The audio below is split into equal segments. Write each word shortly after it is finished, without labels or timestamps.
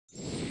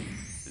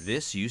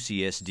This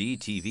UCSD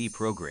TV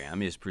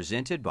program is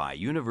presented by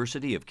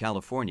University of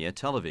California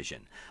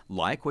Television.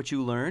 Like what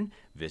you learn?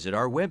 Visit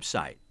our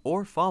website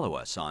or follow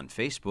us on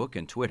Facebook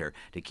and Twitter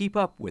to keep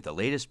up with the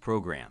latest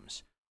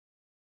programs.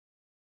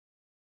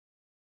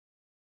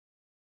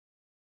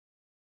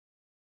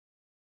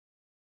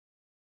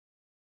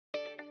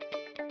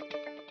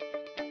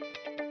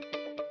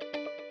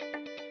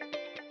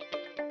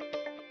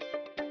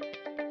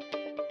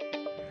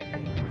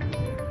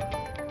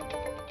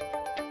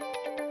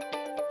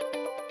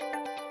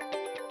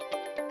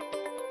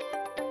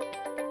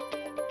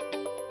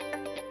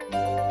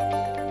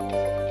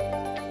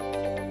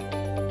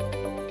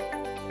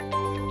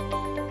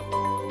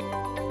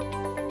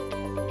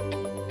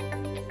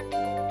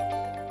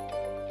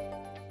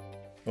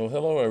 Well,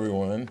 hello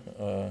everyone.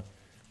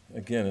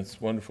 Again,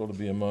 it's wonderful to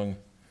be among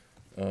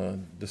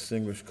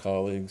distinguished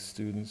colleagues,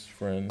 students,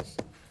 friends,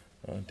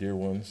 dear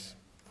ones.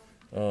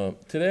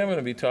 Today I'm going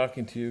to be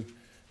talking to you.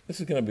 This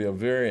is going to be a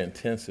very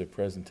intensive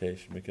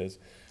presentation because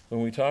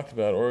when we talked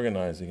about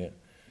organizing it,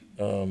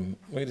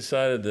 we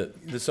decided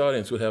that this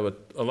audience would have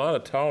a lot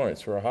of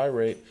tolerance for a high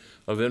rate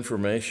of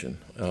information.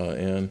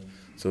 And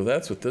so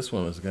that's what this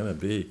one is going to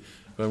be.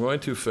 If I'm going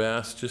too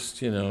fast,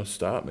 just,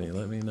 stop me,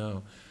 let me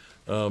know.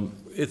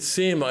 It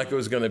seemed like it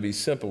was going to be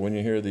simple when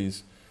you hear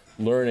these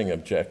learning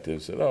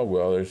objectives. That, oh,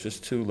 well, there's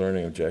just 2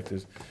 learning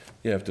objectives.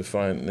 You have to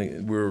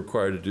find, we're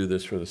required to do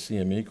this for the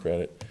CME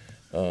credit,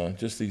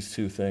 just these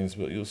 2 things.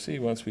 But you'll see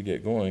once we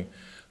get going,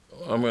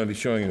 I'm going to be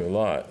showing you a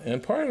lot.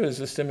 And part of it is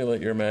to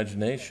stimulate your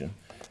imagination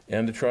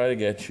and to try to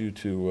get you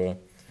to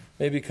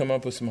maybe come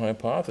up with some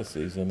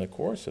hypotheses in the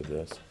course of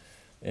this.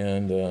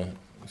 And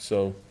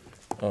so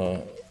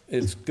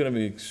it's going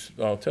to be,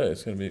 I'll tell you,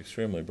 it's going to be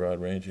extremely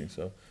broad-ranging.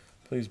 So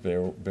please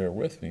bear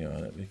with me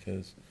on it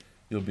because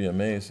you'll be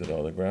amazed at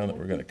all the ground that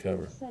we're going to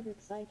cover.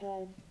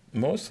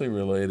 Mostly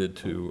related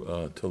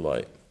to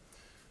light,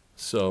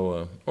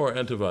 so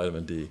and to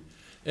vitamin D,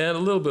 and a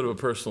little bit of a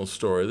personal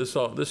story. This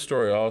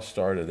story all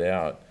started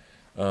out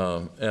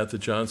at the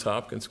Johns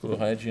Hopkins School of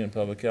Hygiene and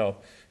Public Health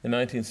in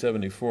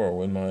 1974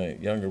 when my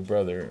younger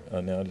brother,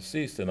 now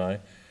deceased, and I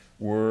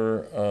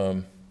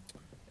were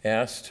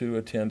asked to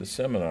attend a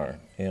seminar,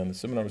 and the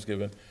seminar was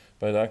given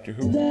by Dr.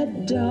 Hoover.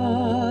 That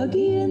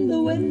doggy in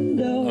the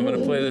window. I'm going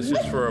to play this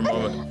just for a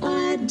moment.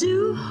 I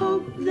do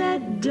hope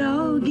that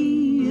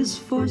doggy is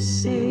for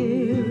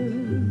sale.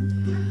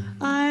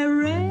 I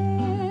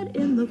read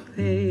in the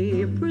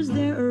papers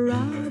there are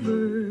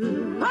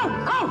robbers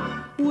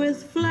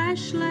with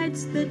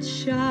flashlights that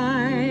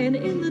shine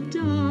in the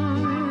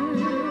dark.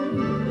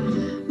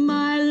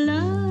 My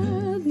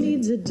love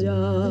needs a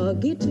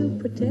doggy to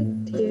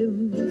protect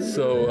him.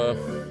 So,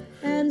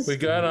 we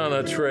got on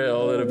a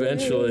trail that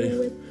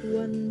eventually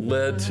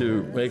led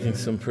to making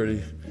some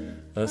pretty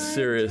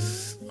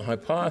serious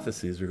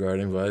hypotheses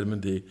regarding vitamin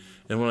D.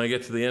 And when I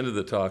get to the end of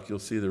the talk, you'll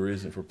see the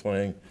reason for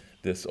playing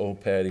this old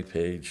Patty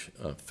Page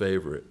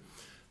favorite.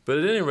 But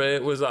at any rate,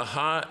 it was a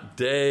hot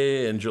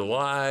day in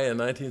July in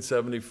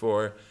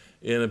 1974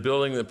 in a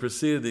building that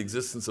preceded the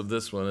existence of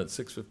this one at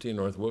 615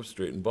 North Wolf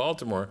Street in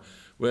Baltimore,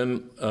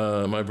 when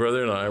my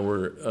brother and I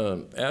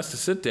were asked to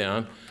sit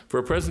down for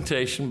a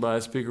presentation by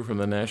a speaker from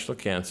the National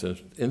Cancer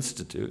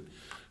Institute,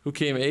 who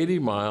came 80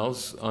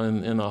 miles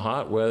in the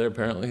hot weather.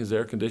 Apparently his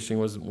air conditioning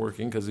wasn't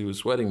working because he was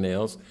sweating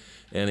nails.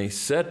 And he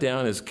sat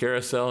down his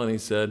carousel and he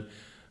said,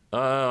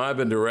 I've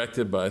been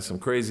directed by some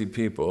crazy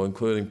people,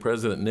 including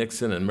President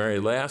Nixon and Mary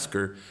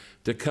Lasker,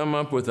 to come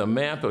up with a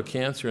map of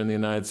cancer in the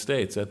United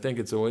States. I think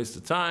it's a waste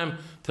of time.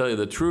 Tell you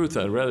the truth,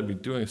 I'd rather be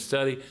doing a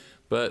study.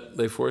 But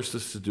they forced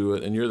us to do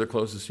it, and you're the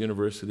closest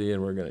university,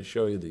 and we're going to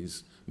show you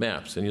these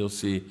maps. And you'll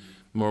see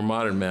more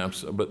modern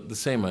maps, but the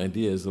same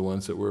idea as the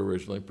ones that were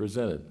originally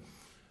presented.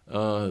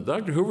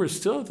 Dr. Hoover is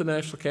still at the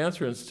National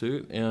Cancer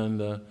Institute,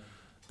 and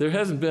there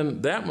hasn't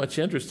been that much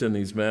interest in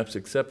these maps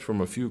except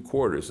from a few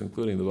quarters,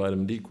 including the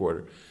vitamin D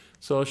quarter.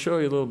 So I'll show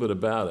you a little bit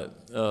about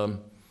it.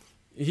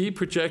 He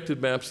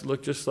projected maps that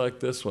look just like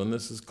this one.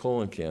 This is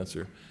colon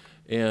cancer.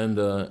 And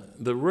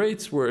the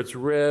rates where it's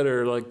red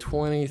are like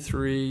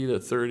 23 to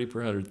 30 per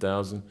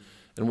 100,000.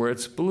 And where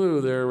it's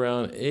blue, they're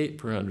around 8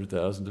 per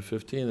 100,000 to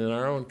 15 in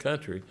our own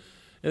country.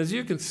 And as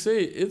you can see,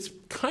 it's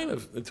kind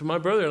of, to my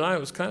brother and I, it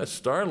was kind of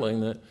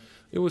startling that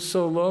it was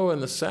so low in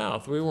the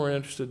South. We weren't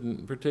interested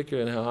in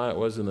particularly in how high it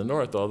was in the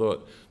North, although it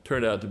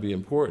turned out to be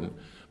important.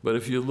 But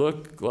if you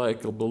look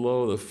like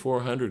below the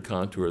 400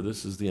 contour,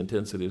 this is the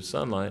intensity of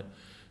sunlight,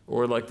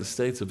 or like the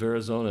states of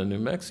Arizona and New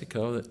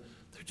Mexico, that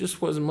there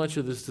just wasn't much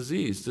of this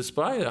disease,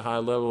 despite a high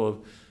level of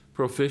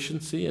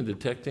proficiency in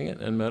detecting it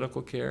and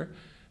medical care.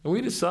 And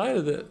we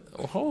decided that,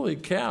 oh, holy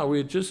cow, we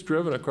had just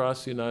driven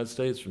across the United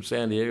States from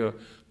San Diego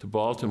to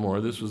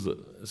Baltimore. This was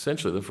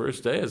essentially the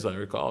first day, as I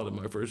recall it, of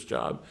my first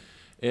job.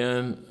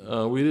 And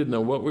we didn't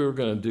know what we were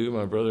going to do,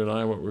 my brother and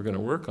I, what we were going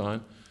to work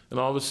on. And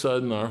all of a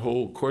sudden, our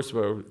whole course of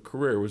our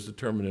career was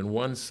determined in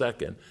 1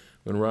 second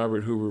when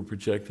Robert Hoover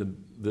projected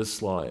this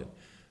slide,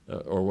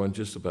 or one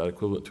just about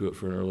equivalent to it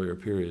for an earlier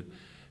period.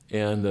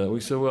 And we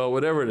said, well,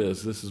 whatever it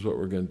is, this is what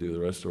we're going to do the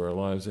rest of our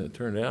lives. And it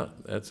turned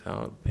out that's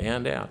how it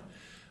panned out.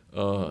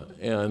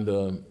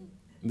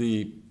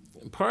 The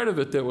part of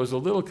it that was a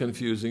little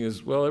confusing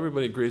is, well,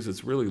 everybody agrees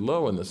it's really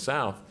low in the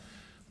South,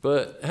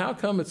 but how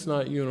come it's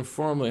not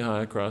uniformly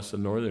high across the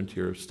northern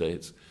tier of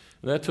states?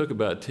 And that took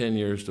about 10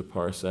 years to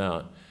parse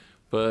out.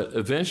 But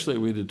eventually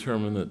we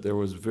determined that there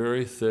was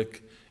very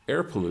thick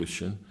air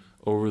pollution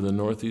over the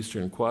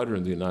northeastern quadrant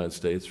of the United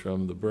States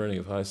from the burning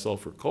of high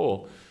sulfur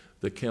coal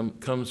that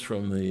comes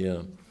from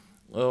the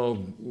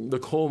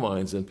coal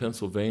mines in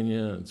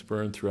Pennsylvania, and it's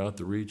burned throughout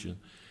the region.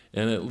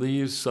 And it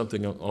leaves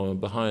something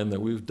behind that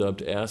we've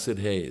dubbed acid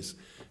haze.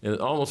 And it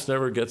almost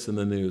never gets in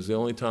the news. The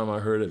only time I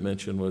heard it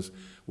mentioned was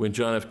when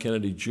John F.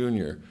 Kennedy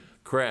Jr.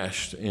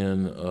 crashed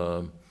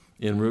en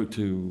route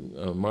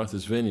to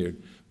Martha's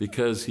Vineyard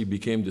because he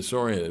became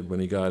disoriented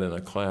when he got in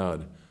a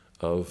cloud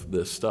of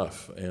this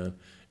stuff. And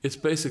it's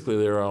basically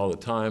there all the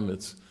time.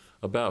 It's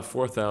about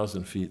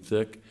 4,000 feet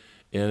thick,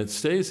 and it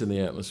stays in the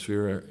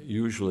atmosphere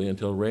usually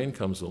until rain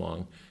comes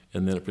along,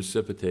 and then it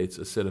precipitates,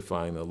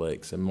 acidifying the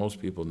lakes. And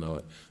most people know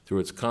it through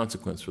its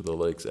consequence for the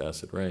lake's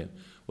acid rain.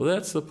 Well,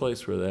 that's the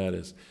place where that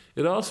is.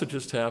 It also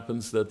just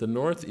happens that the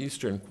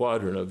northeastern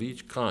quadrant of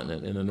each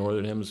continent in the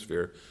northern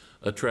hemisphere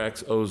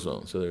attracts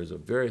ozone. So there's a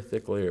very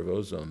thick layer of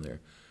ozone there,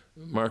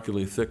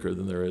 markedly thicker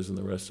than there is in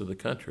the rest of the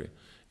country.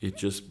 It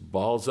just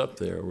balls up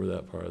there over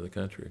that part of the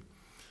country.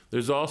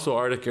 There's also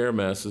Arctic air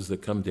masses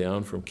that come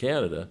down from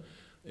Canada,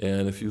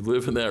 and if you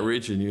live in that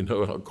region, you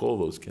know how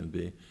cold those can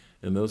be.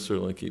 And those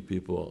certainly keep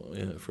people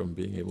from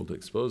being able to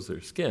expose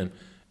their skin,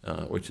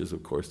 which is,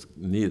 of course,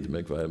 needed to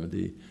make vitamin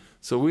D.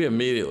 So we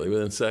immediately,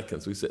 within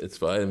seconds, we said, it's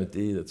vitamin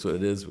D, that's what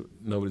it is.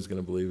 Nobody's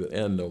going to believe it,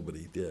 and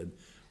nobody did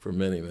for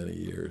many, many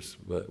years,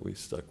 but we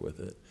stuck with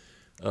it.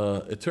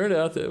 It turned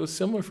out that it was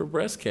similar for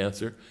breast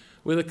cancer,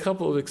 with a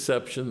couple of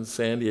exceptions,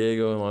 San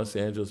Diego and Los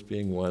Angeles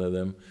being one of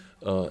them,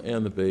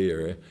 and the Bay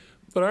Area.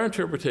 But our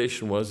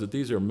interpretation was that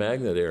these are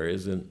magnet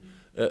areas, and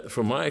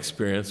from my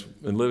experience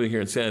in living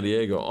here in San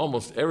Diego,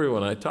 almost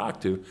everyone I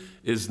talk to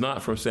is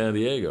not from San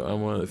Diego.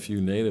 I'm one of the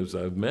few natives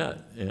I've met,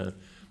 and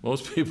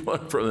most people are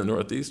from the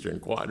northeastern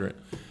quadrant.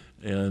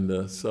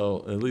 And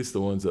so, at least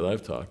the ones that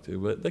I've talked to,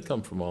 but they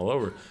come from all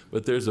over.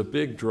 But there's a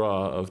big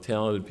draw of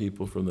talented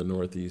people from the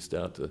northeast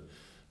out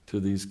to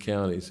these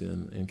counties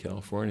in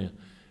California.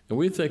 And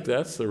we think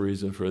that's the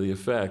reason for the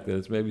effect, that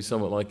it's maybe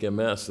somewhat like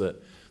MS,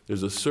 that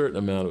there's a certain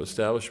amount of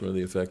establishment of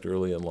the effect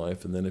early in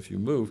life, and then if you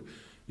move,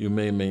 you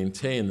may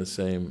maintain the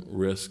same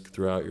risk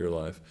throughout your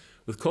life.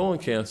 With colon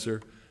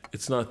cancer,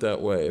 it's not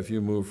that way. If you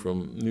move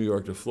from New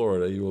York to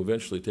Florida, you will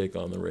eventually take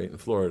on the rate in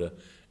Florida.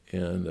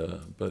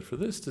 But for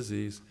this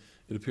disease,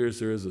 it appears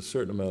there is a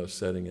certain amount of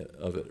setting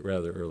of it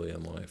rather early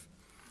in life.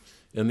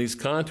 And these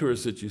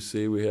contours that you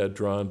see, we had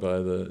drawn by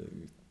the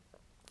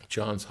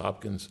Johns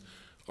Hopkins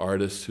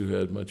artist who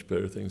had much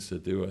better things to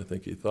do, I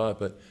think he thought,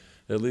 but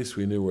at least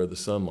we knew where the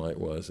sunlight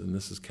was, and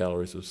this is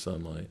calories of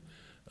sunlight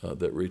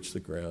that reach the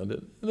ground.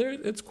 And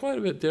it's quite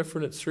a bit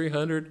different. It's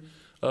 300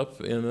 up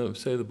in,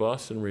 say, the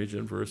Boston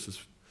region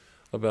versus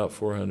about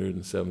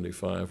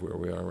 475 where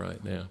we are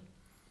right now.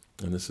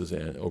 And this is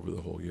over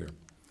the whole year.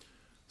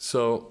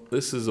 So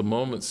this is a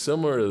moment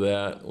similar to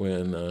that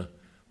when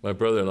my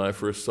brother and I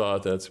first saw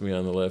it. That's me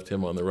on the left,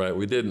 him on the right.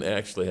 We didn't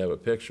actually have a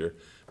picture,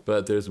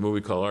 but there's a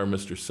movie called Our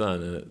Mr.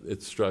 Sun, and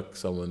it struck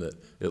someone that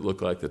it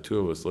looked like the two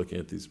of us looking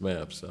at these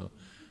maps. So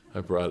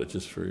I brought it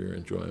just for your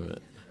enjoyment.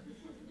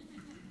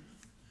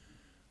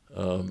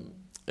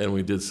 And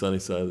we did Sunny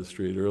Side of the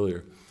Street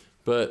earlier.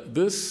 But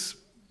this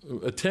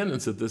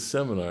attendance at this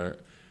seminar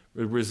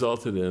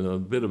resulted in a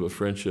bit of a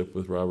friendship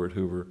with Robert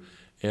Hoover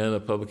and a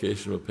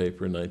publication of a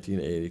paper in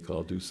 1980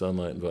 called Do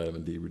Sunlight and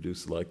Vitamin D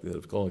Reduce the Likelihood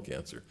of Colon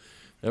Cancer?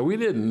 Now, we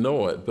didn't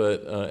know it,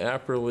 but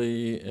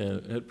Apperly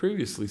had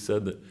previously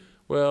said that,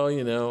 well,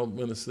 you know,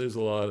 when there's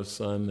a lot of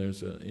sun,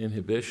 there's an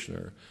inhibition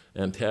or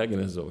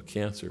antagonism of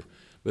cancer,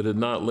 but had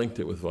not linked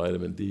it with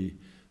vitamin D.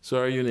 So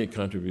our unique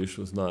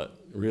contribution was not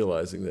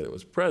realizing that it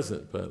was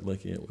present, but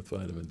linking it with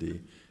vitamin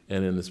D.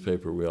 And in this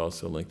paper, we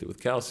also linked it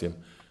with calcium,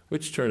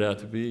 which turned out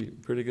to be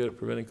pretty good at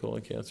preventing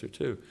colon cancer,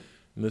 too.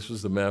 And this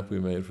was the map we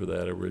made for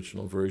that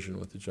original version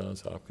with the Johns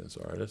Hopkins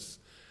artists.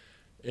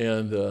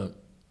 And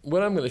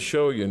what I'm going to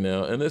show you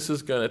now, and this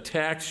is going to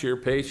tax your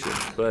patience,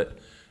 but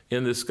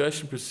in the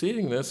discussion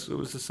preceding this, it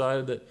was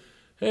decided that,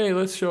 hey,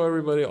 let's show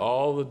everybody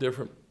all the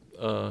different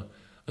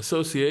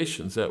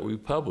associations that we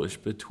publish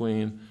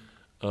between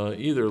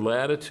either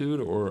latitude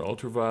or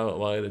ultraviolet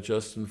light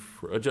adjusted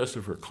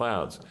for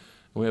clouds.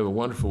 And we have a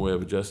wonderful way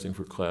of adjusting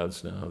for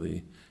clouds now,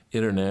 the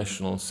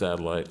International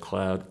Satellite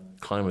Cloud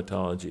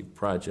Climatology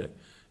Project,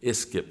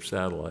 ISCIP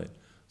satellite.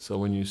 So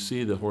when you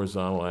see the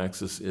horizontal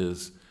axis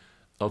is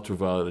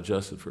ultraviolet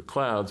adjusted for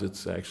clouds,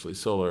 it's actually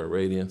solar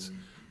irradiance.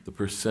 The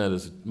percent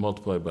is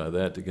multiplied by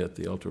that to get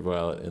the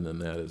ultraviolet, and then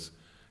that is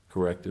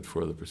corrected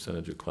for the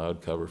percentage of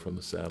cloud cover from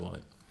the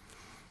satellite.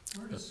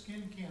 Where does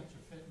skin cancer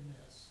fit in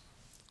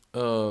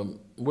this?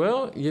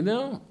 Well, you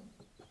know,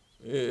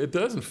 it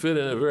doesn't fit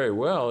in it very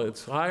well.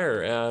 It's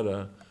higher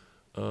at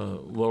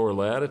lower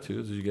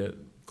latitudes. You get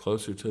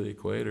closer to the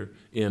equator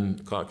in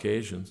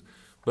Caucasians.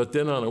 But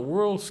then on a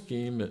world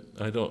scheme,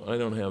 I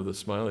don't have the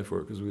smiley for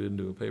it because we didn't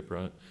do a paper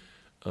on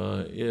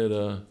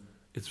it.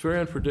 It's very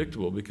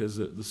unpredictable because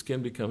the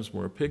skin becomes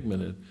more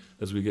pigmented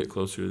as we get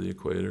closer to the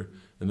equator,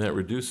 and that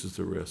reduces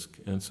the risk.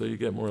 And so you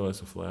get more or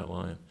less a flat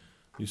line.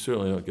 You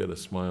certainly don't get a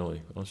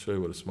smiley. I'll show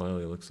you what a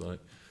smiley looks like.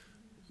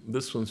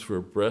 This one's for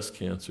breast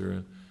cancer.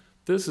 And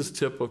this is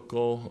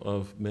typical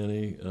of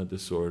many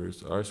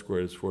disorders.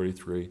 R-squared is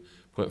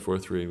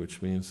 43.43,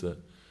 which means that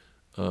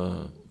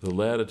the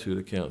latitude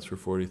accounts for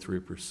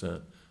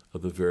 43%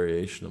 of the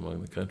variation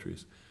among the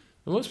countries.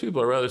 And most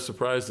people are rather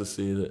surprised to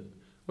see that,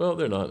 well,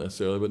 they're not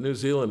necessarily, but New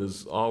Zealand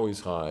is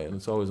always high, and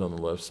it's always on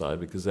the left side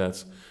because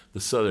that's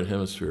the southern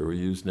hemisphere. We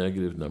use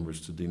negative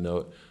numbers to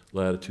denote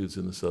latitudes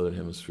in the southern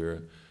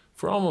hemisphere.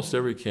 For almost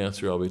every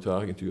cancer I'll be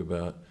talking to you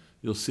about,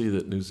 you'll see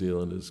that New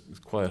Zealand is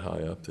quite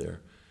high up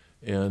there.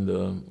 And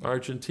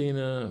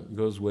Argentina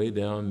goes way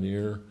down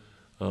near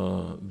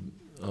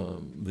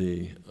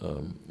the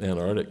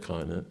Antarctic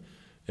continent,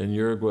 and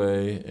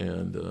Uruguay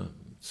and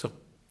some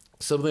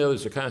of the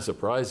others are kind of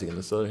surprising in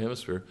the southern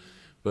hemisphere,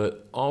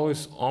 but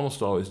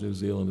almost always New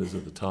Zealand is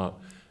at the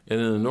top. And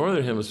in the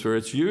northern hemisphere,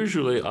 it's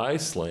usually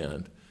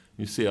Iceland.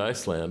 You see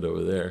Iceland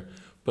over there.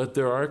 But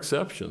there are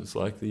exceptions,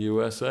 like the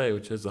USA,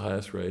 which has the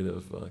highest rate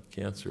of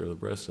cancer of the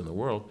breast in the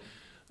world,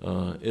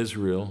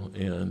 Israel,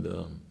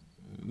 and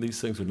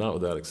these things are not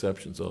without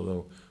exceptions,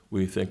 although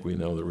we think we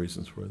know the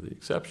reasons for the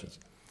exceptions.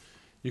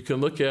 You can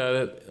look at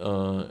it,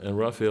 and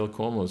Rafael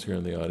Como is here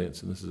in the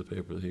audience, and this is a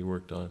paper that he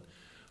worked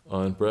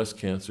on breast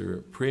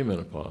cancer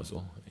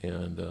premenopausal,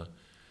 and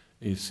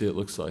you see it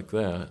looks like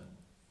that.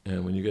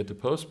 And when you get to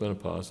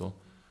postmenopausal,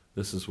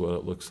 this is what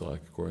it looks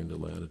like according to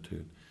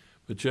latitude.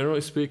 But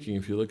generally speaking,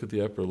 if you look at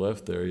the upper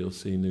left there, you'll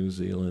see New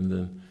Zealand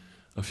and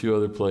a few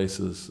other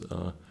places.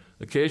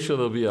 Occasionally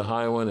there'll be a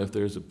high one if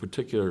there's a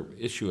particular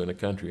issue in a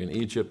country. In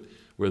Egypt,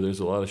 where there's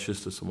a lot of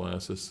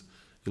schistosomiasis,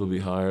 it'll be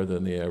higher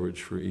than the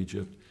average for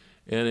Egypt.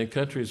 And in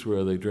countries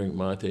where they drink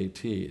mate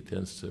tea, it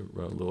tends to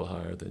run a little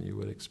higher than you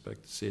would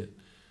expect to see it.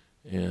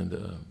 And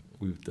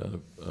we've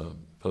done a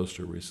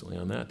poster recently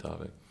on that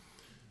topic.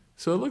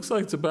 So it looks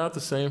like it's about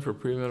the same for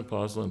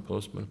premenopausal and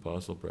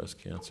postmenopausal breast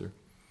cancer.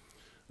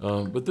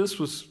 But this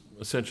was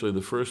essentially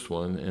the first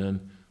one,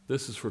 and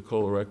this is for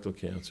colorectal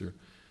cancer.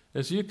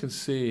 As you can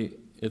see,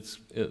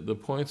 the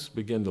points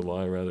begin to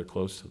lie rather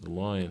close to the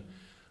line.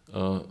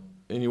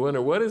 And you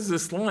wonder, what is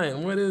this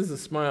line? What is the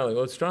smiley?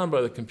 Well, it's drawn by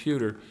the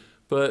computer,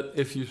 but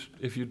if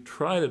you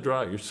try to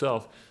draw it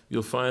yourself,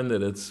 you'll find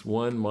that it's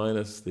 1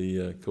 minus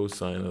the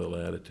cosine of the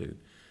latitude.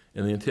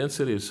 And the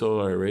intensity of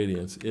solar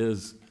irradiance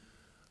is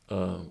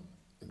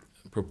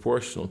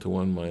proportional to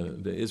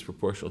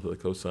proportional to the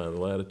cosine of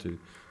the latitude.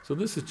 So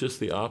this is just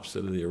the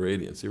opposite of the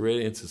irradiance. The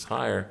irradiance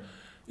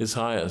is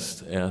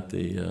highest at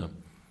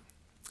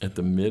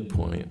the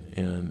midpoint,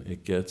 and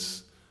it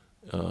gets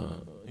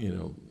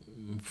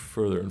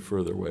further and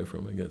further away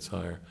from it. It gets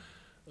higher,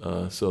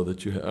 so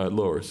that you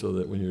lower. So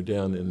that when you're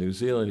down in New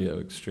Zealand, you have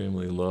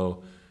extremely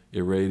low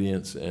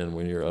irradiance, and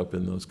when you're up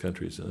in those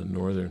countries in the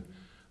northern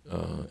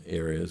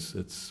areas,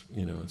 it's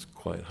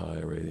quite high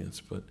irradiance,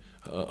 but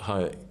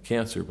high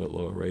cancer, but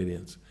low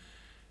irradiance.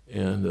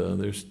 And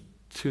there's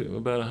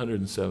about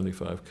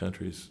 175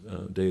 countries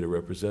data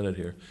represented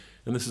here.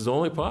 And this is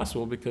only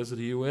possible because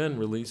the UN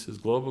releases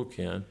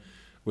GlobalCan,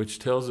 which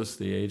tells us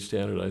the age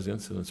standardized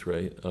incidence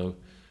rate of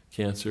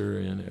cancer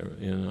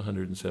in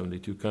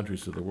 172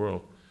 countries of the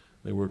world.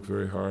 They work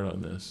very hard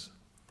on this.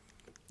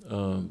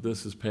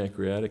 This is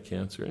pancreatic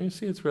cancer, and you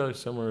see it's rather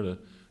similar to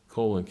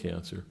colon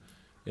cancer.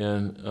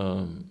 And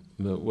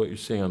what you're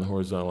seeing on the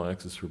horizontal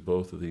axis for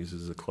both of these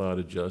is a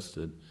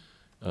cloud-adjusted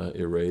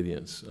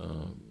irradiance,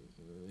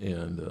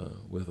 and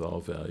with all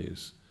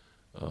values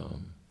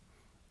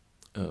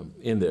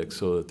indexed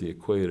so that the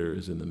equator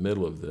is in the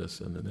middle of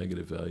this, and the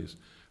negative values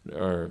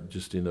are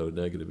just denoted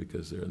negative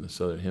because they're in the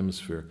southern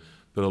hemisphere,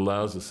 but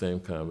allows the same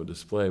kind of a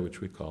display,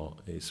 which we call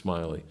a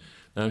smiley.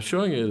 Now I'm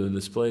showing you the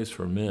displays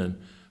for men,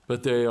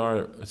 but they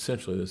are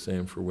essentially the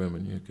same for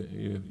women.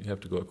 You have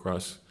to go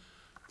across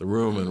the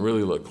room and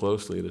really look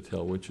closely to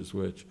tell which is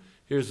which.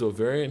 Here's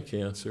ovarian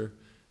cancer,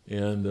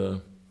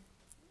 and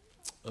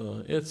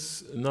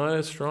it's not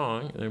as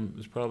strong, and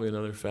there's probably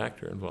another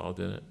factor involved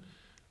in it.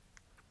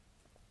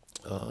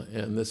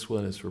 And this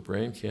one is for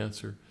brain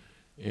cancer,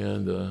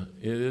 and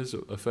it is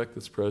an effect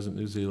that's present.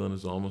 New Zealand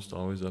is almost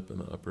always up in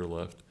the upper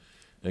left,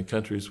 and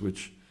countries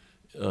which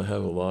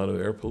have a lot of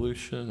air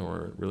pollution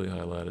or really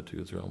high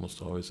latitudes are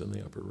almost always in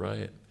the upper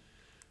right.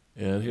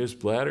 And here's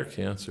bladder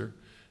cancer,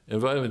 and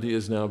vitamin D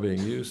is now being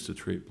used to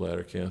treat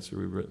bladder cancer.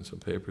 We've written some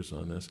papers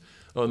on this.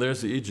 Oh, and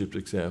there's the Egypt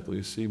example.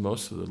 You see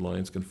most of the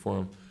lines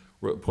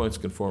points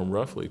conform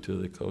roughly to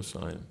the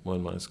cosine,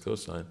 1 minus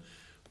cosine.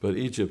 But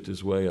Egypt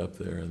is way up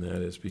there, and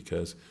that is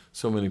because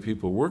so many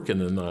people work in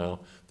the Nile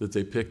that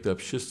they picked up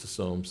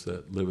schistosomes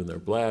that live in their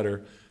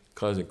bladder,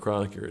 causing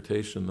chronic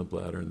irritation in the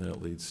bladder, and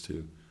that leads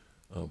to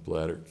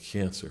bladder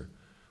cancer.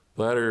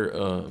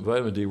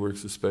 Vitamin D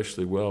works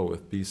especially well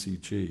with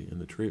BCG in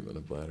the treatment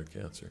of bladder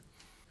cancer.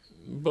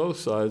 both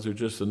sides are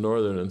just the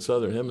northern and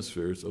southern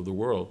hemispheres of the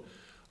world.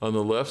 On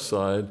the left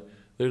side,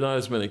 there are not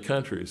as many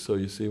countries. So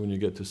you see when you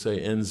get to, say,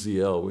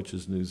 NZL, which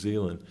is New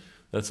Zealand,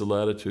 that's a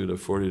latitude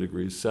of 40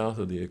 degrees south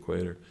of the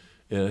equator,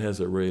 and it has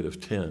a rate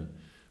of 10.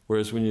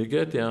 Whereas when you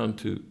get down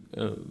to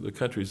the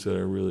countries that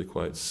are really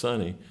quite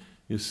sunny,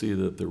 you see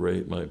that the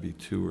rate might be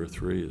 2 or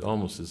 3. It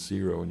almost is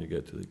 0 when you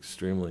get to the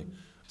extremely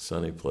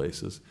sunny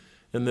places.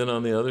 And then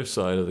on the other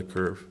side of the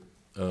curve,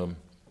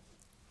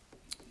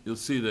 you'll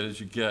see that as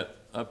you get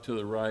up to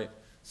the right,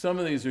 some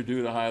of these are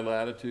due to high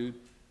latitude,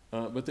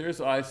 but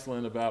there's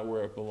Iceland about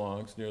where it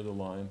belongs, near the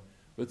line.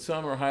 But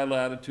some are high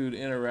latitude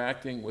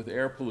interacting with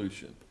air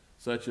pollution,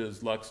 such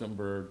as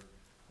Luxembourg,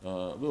 a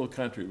little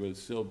country, but it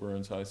still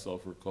burns high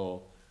sulfur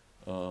coal.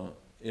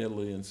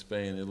 Italy and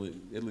Spain.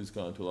 Italy's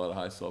gone to a lot of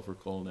high sulfur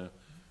coal now.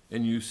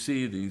 And you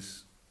see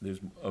there's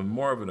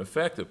more of an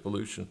effect of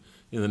pollution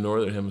in the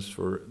northern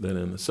hemisphere than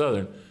in the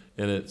southern,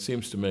 and it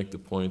seems to make the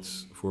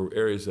points for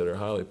areas that are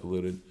highly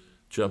polluted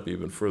jump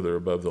even further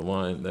above the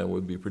line than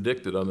would be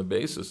predicted on the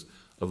basis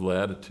of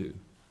latitude.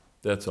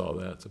 That's all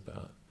that's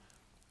about.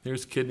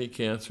 Here's kidney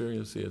cancer.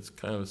 You'll see it's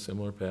kind of a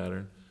similar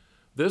pattern.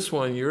 This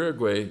one,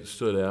 Uruguay,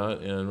 stood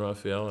out, and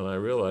Raphael and I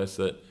realized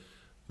that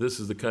this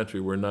is the country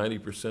where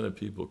 90% of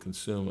people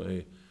consume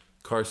a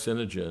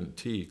carcinogen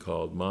tea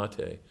called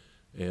mate,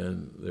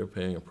 and they're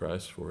paying a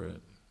price for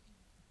it.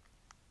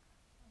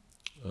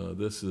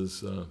 This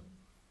is,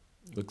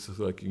 looks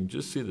like you can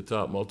just see the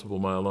top, multiple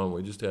myeloma.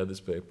 We just had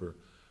this paper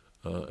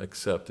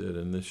accepted,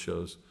 and this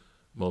shows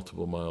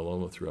multiple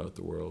myeloma throughout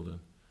the world. And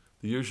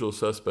the usual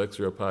suspects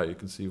are up high. You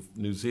can see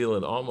New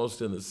Zealand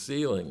almost in the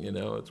ceiling, you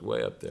know, it's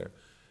way up there.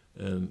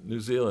 And New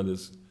Zealand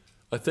is,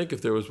 I think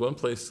if there was one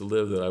place to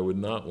live that I would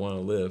not want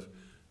to live,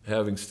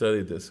 having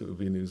studied this, it would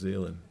be New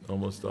Zealand.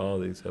 Almost all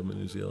of these have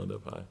New Zealand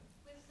up high.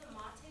 With the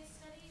mate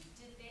study,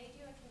 did they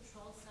do a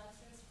controlled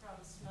substance from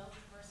smoked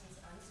versus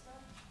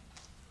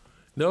unsmoked?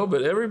 No,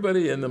 but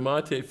everybody in the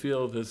mate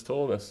field has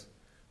told us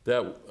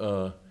that,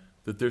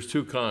 that there's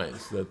two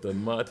kinds, that the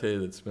mate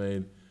that's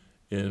made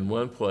in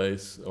one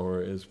place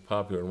or is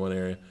popular in one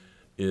area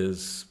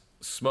is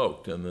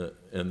smoked, and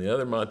the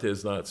other mate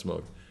is not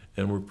smoked.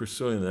 And we're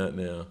pursuing that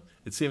now.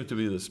 It seems to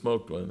be the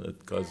smoked one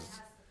that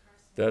causes,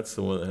 that's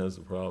the one that has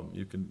the problem.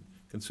 You can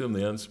consume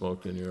the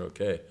unsmoked and you're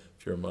okay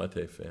if you're a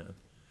mate fan.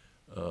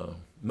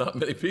 Not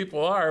many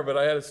people are, but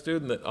I had a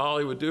student that all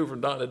he would do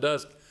from dawn to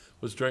dusk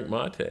was drink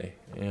mate.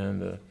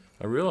 And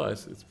I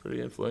realized it's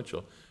pretty influential.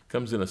 It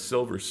comes in a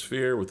silver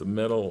sphere with a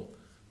metal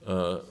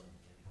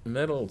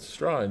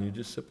straw, and you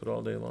just sip it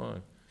all day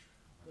long.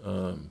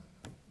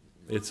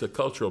 It's a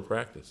cultural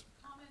practice.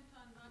 Comment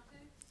on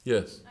mate?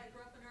 Yes. I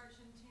grew up in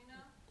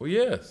Argentina. Well,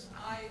 yes.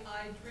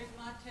 I drink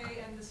mate,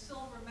 and the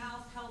silver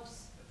mouth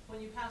helps when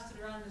you pass it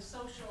around in the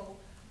social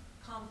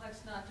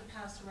complex not to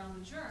pass around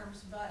the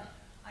germs, but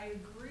I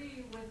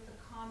agree with the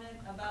comment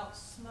about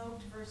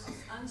smoked versus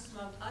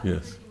unsmoked. I'm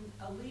drinking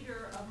a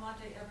liter of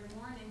mate every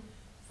morning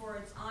for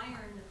its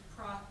iron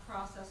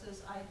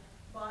processes. I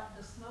bought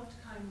the smoked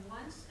kind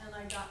once, and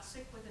I got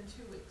sick within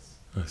 2 weeks.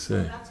 I see.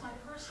 So that's my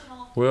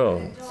personal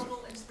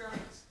anecdotal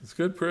experience. It's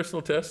good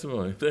personal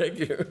testimony. Thank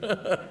you.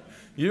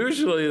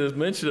 Usually the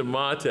mention of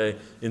mate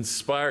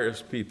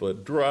inspires people.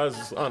 It draws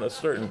us on a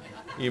certain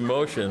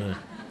emotion.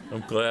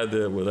 I'm glad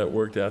that that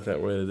worked out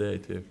that way today,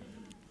 too.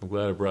 I'm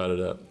glad I brought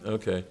it up.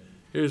 Okay.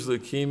 Here's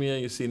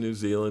leukemia. You see New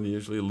Zealand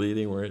usually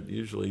leading where it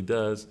usually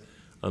does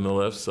on the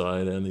left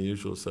side, and the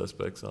usual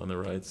suspects on the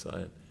right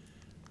side.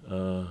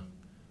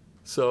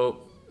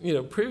 So, you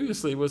know,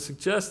 previously it was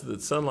suggested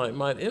that sunlight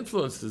might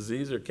influence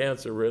disease or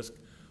cancer risk,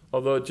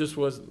 although it just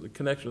wasn't, the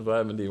connection with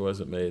vitamin D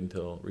wasn't made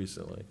until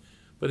recently.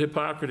 But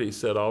Hippocrates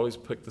said always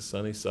pick the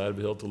sunny side of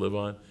the hill to live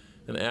on,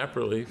 and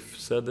Apperleaf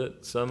said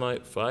that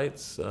sunlight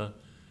fights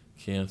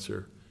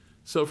cancer.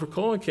 So for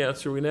colon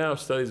cancer, we now have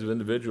studies of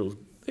individuals.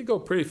 They go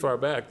pretty far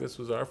back. This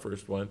was our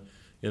first one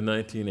in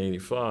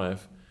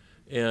 1985.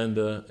 And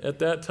at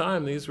that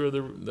time, these are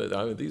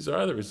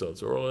the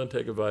results, oral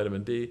intake of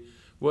vitamin D.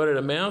 What it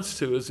amounts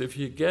to is if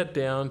you get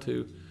down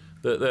to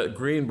that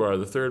green bar,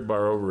 the third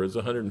bar over is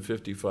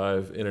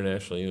 155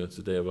 international units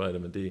a day of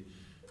vitamin D.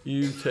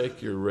 You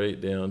take your rate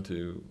down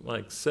to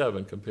like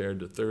 7 compared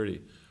to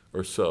 30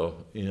 or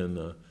so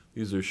in,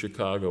 these are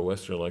Chicago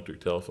Western Electric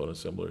telephone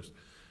assemblers.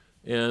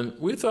 And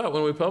we thought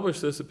when we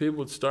published this that people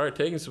would start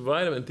taking some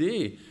vitamin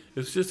D. It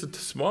was just a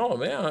small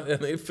amount,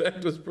 and the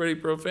effect was pretty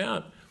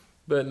profound.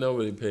 But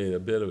nobody paid a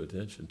bit of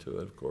attention to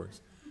it, of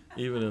course,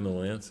 even in the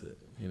Lancet,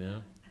 you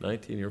know.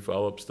 19-year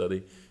follow-up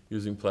study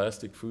using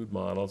plastic food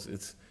models.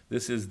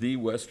 This is the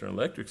Western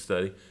Electric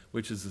study,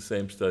 which is the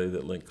same study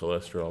that linked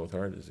cholesterol with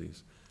heart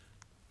disease.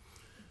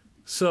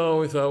 So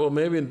we thought, well,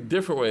 maybe a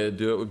different way to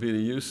do it would be to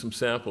use some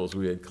samples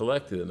we had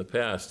collected in the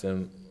past.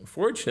 And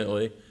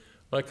fortunately,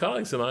 my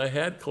colleagues and I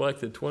had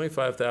collected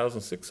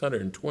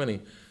 25,620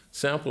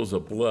 samples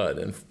of blood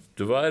and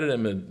divided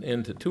them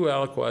into 2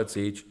 aliquots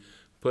each,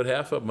 put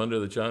half of them under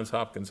the Johns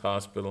Hopkins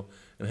Hospital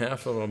and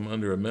half of them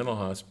under a mental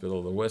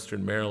hospital, the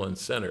Western Maryland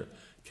Center,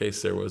 in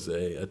case there was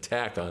an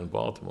attack on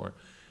Baltimore.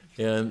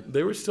 And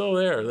they were still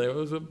there. There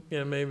was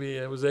maybe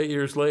it was 8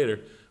 years later.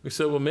 We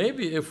said, well,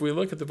 maybe if we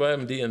look at the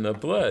vitamin D in the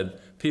blood,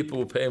 people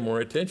will pay more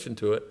attention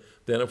to it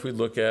than if we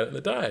look at it in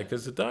the diet,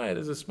 because the diet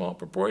is a small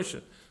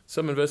proportion.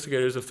 Some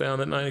investigators have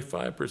found that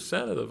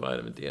 95% of the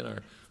vitamin D in our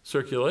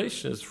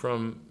circulation is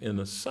from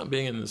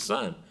being in the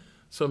sun.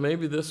 So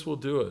maybe this will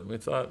do it. We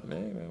thought,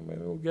 maybe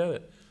we'll get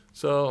it.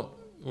 So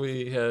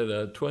we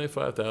had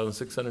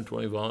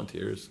 25,620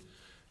 volunteers,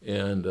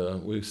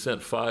 and we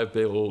sent 5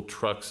 big old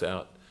trucks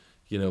out.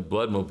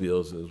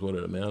 Bloodmobiles is what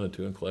it amounted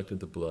to, and collected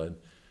the blood.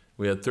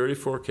 We had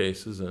 34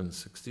 cases and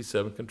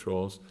 67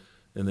 controls,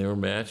 and they were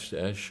matched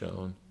as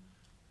shown.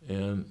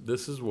 And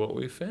this is what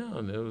we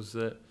found. It was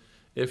that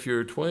if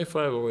your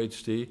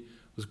 25-OHD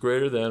was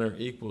greater than or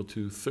equal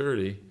to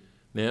 30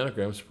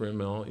 nanograms per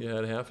ml, you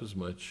had half as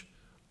much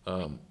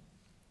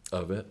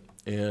of it.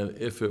 And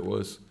if it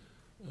was,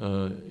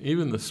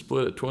 even the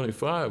split at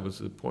 25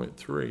 was at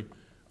 0.3,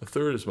 a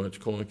third as much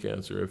colon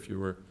cancer if you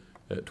were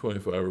at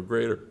 25 or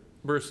greater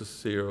versus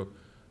 0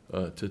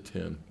 to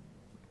 10.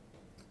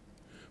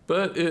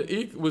 But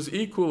it was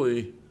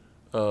equally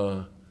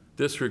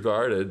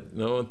disregarded.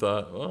 No one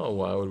thought, oh,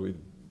 why would we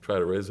try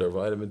to raise our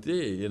vitamin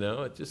D?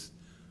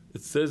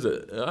 It says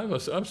it.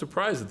 I'm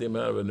surprised at the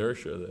amount of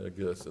inertia that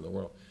exists in the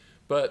world.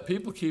 But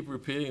people keep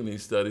repeating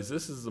these studies.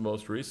 This is the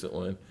most recent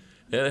one.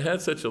 And it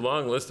had such a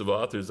long list of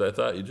authors, I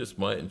thought you just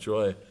might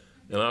enjoy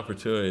an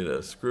opportunity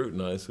to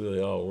scrutinize who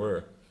they all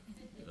were.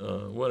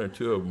 1 or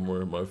 2 of them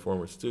were my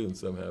former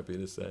students, I'm happy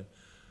to say.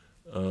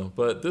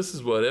 But this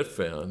is what it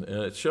found,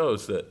 and it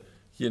shows that,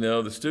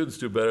 the students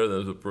do better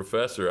than the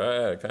professor.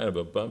 I had kind of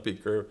a bumpy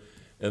curve,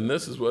 and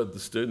this is what the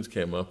students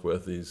came up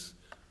with, these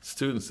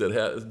students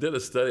that did a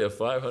study of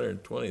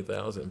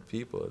 520,000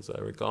 people, as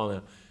I recall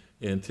now,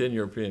 in 10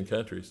 European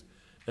countries.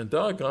 And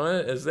doggone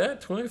it, as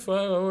that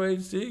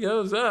 25-OHD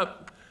goes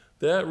up,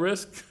 that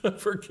risk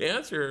for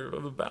cancer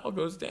of the bowel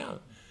goes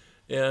down.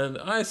 And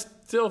I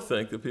still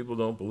think that people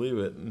don't believe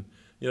it. And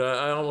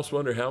I almost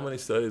wonder how many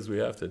studies we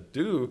have to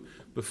do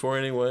before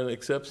anyone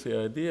accepts the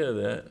idea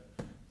that,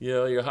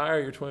 you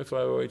higher your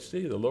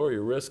 25-OHD, the lower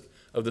your risk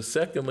of the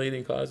second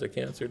leading cause of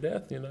cancer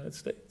death in the United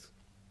States.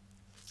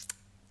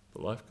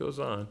 But life goes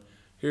on.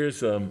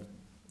 Here's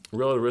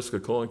relative risk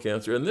of colon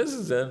cancer, and this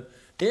is in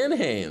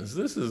NHANES.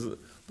 This is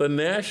the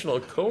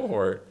national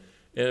cohort.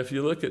 And if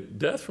you look at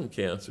death from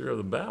cancer of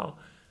the bowel,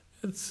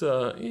 it's,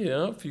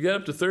 if you get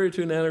up to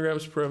 32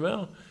 nanograms per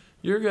ml,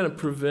 you're going to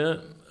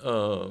prevent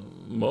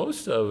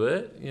most of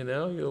it.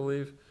 You'll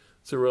leave,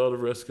 it's a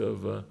relative risk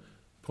of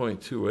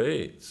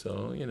 0.28,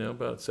 so,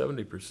 about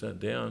 70%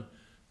 down,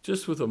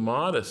 just with a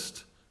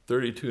modest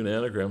 32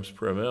 nanograms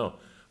per ml,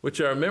 which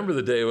I remember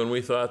the day when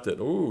we thought that,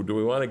 ooh, do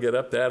we want to get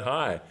up that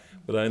high?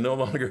 But I no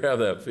longer have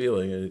that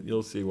feeling, and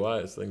you'll see why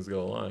as things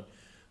go along.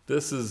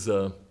 This is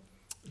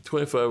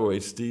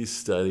 25-OHD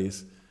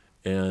studies,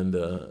 and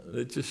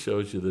it just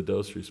shows you the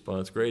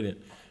dose-response gradient.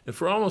 And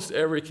for almost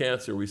every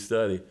cancer we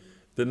study,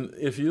 then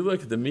if you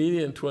look at the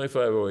median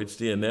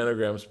 25-OHD in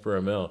nanograms per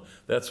ml,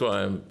 that's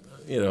why I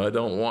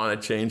don't want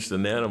to change the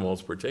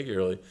nanomoles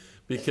particularly,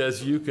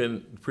 because you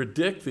can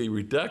predict the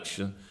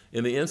reduction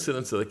in the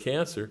incidence of the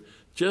cancer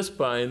just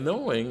by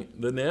knowing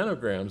the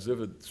nanograms. If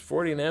it's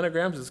 40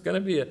 nanograms, it's going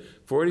to be a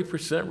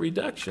 40%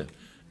 reduction.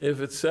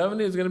 If it's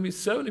 70, it's going to be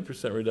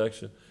 70%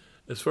 reduction.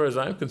 As far as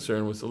I'm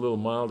concerned, with a little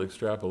mild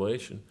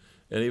extrapolation,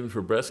 and even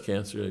for breast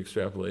cancer,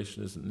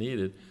 extrapolation isn't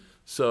needed.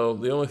 So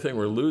the only thing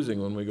we're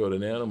losing when we go to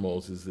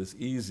nanomoles is this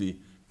easy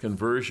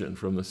conversion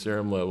from the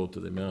serum level to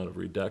the amount of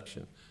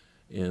reduction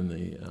in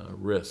the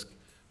risk.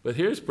 But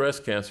here's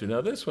breast cancer. Now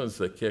this one's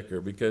the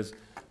kicker, because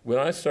when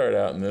I started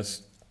out in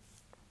this,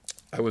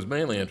 I was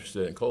mainly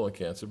interested in colon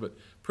cancer, but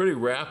pretty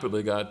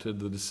rapidly got to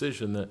the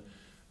decision that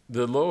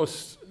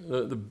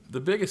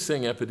the biggest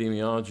thing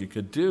epidemiology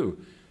could do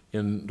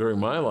during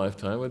my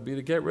lifetime would be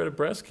to get rid of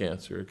breast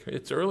cancer.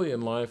 It's early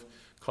in life,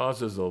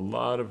 causes a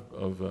lot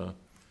of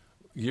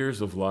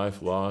years of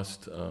life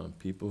lost,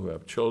 people who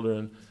have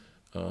children.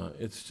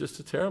 It's just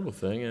a terrible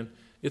thing, and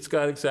it's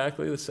got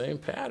exactly the same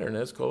pattern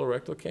as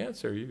colorectal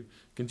cancer. You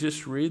can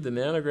just read the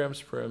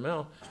nanograms per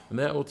ml, and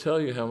that will tell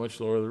you how much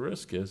lower the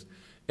risk is.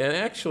 And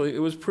actually, it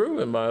was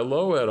proven by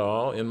Lowe et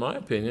al., in my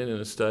opinion, in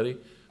a study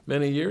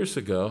many years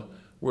ago,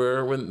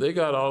 where when they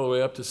got all the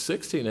way up to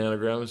 60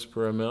 nanograms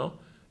per ml,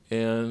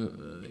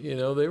 and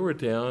they were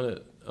down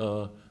at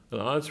an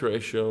odds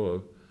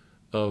ratio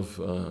of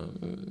less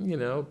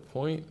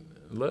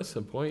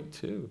than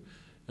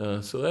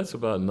 0.2. So that's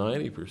about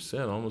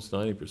 90%, almost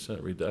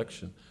 90%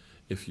 reduction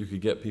if you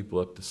could get people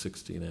up to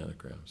 60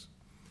 nanograms.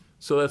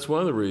 So that's one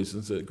of the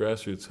reasons that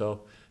Grassroots Health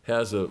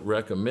has a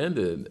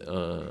recommended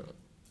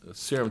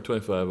serum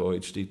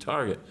 25-OHD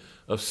target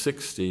of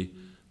 60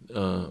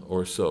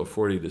 or so,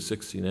 40 to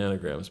 60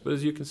 nanograms. But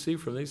as you can see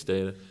from these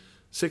data,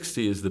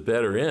 60 is the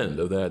better end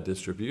of that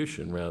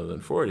distribution rather than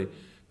 40,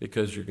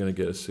 because you're going to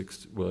get a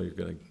 60, well, you're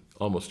going to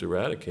almost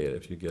eradicate it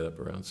if you get up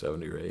around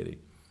 70 or 80.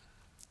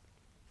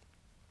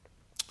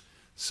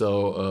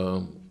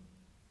 So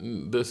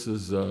this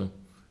is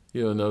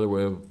another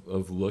way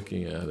of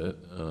looking at it.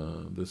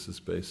 This is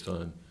based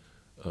on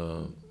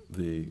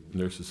the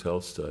Nurses'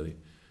 Health Study.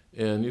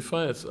 And you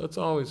find it's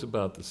always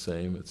about the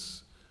same.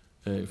 It's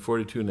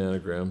 42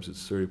 nanograms,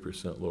 it's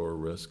 30% lower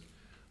risk.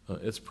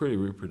 It's pretty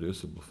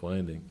reproducible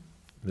finding.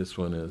 This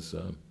one is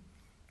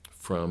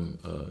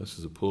this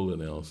is a pooled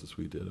analysis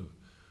we did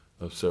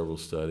of several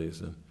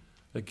studies. And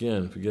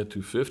again, if you get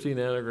to 50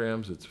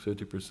 nanograms, it's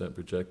 50%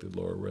 projected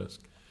lower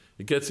risk.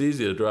 It gets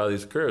easy to draw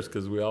these curves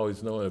because we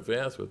always know in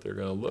advance what they're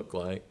going to look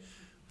like.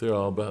 They're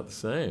all about the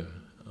same.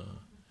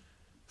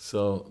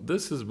 So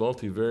this is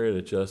multivariate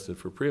adjusted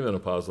for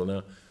premenopausal.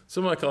 Now,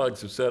 some of my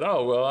colleagues have said,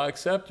 oh, well, I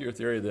accept your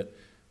theory that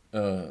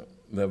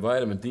that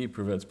vitamin D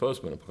prevents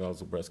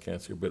postmenopausal breast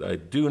cancer, but I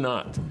do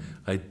not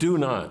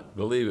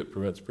believe it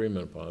prevents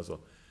premenopausal.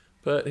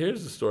 But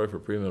here's the story for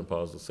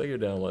premenopausal. Say you're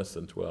down less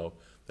than 12,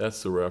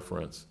 that's the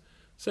reference.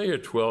 Say you're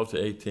 12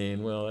 to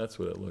 18, well, that's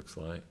what it looks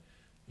like.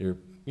 You're,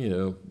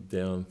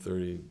 down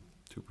 32%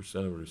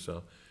 of it or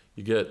so.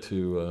 You get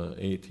to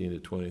 18 to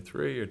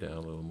 23, you're down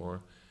a little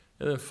more.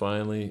 And then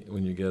finally,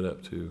 when you get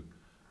up to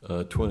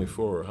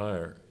 24 or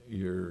higher,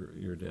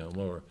 you're down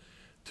lower.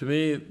 To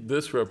me,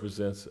 this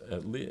represents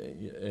at least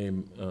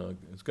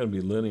it's going to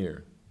be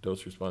linear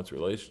dose-response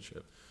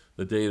relationship.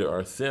 The data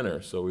are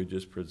thinner, so we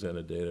just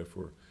presented data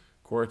for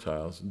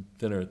quartiles, and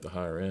thinner at the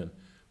higher end.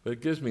 But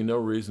it gives me no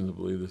reason to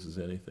believe this is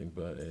anything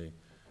but a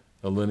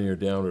linear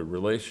downward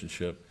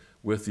relationship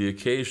with the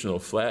occasional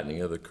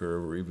flattening of the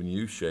curve or even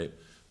U-shape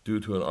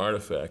due to an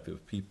artifact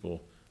of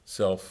people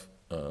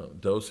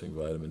self-dosing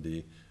vitamin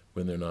D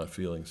when they're not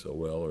feeling so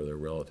well or their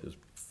relatives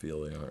feel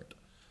they aren't.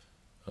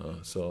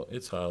 So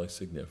it's highly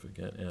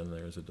significant, and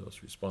there's a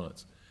dose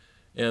response.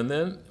 And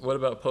then what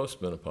about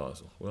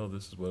postmenopausal? Well,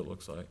 this is what it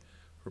looks like.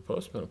 For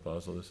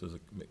postmenopausal, this is a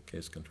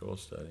case control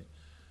study.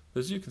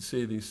 But as you can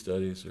see, these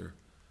studies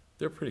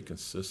they're pretty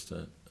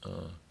consistent.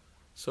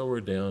 So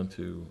we're down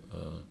to,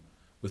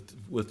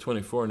 with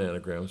 24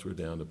 nanograms, we're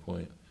down to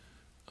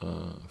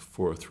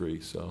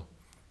 0.43. So,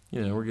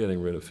 we're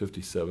getting rid of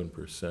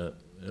 57%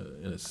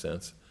 in a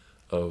sense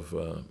of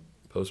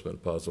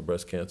postmenopausal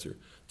breast cancer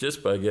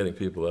just by getting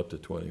people up to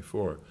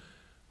 24.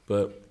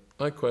 But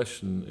my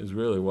question is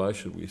really, why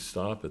should we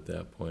stop at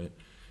that point?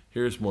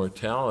 Here's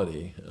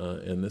mortality,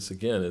 and this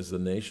again is the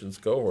nation's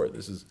cohort.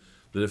 This is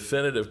the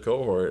definitive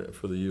cohort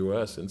for the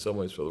US, in some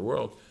ways for the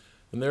world.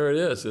 And there it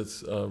is,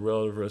 it's a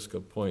relative risk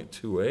of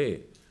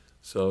 0.28.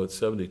 So it's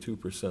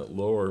 72%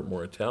 lower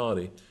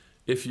mortality.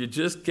 If you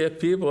just get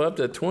people up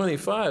to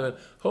 25, and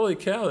holy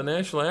cow, the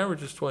national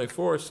average is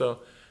 24, so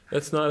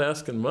that's not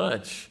asking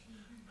much.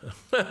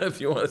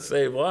 If you want to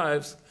save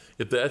lives,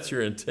 if that's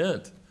your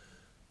intent.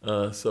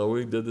 So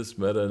we did this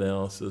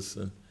meta-analysis,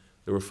 and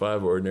there were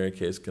 5 ordinary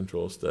case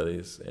control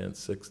studies and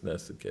 6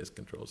 nested case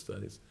control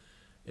studies.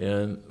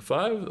 And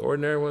 5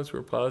 ordinary ones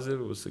were positive,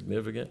 it was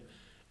significant.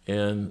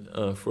 And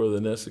for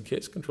the nested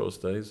case control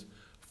studies,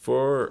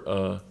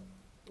 4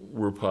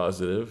 were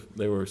positive.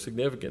 They were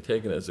significant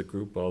taken as a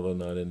group, although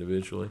not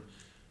individually.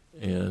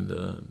 And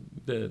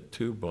the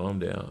 2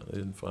 bombed out. They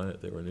didn't find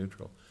it, they were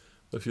neutral.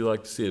 But if you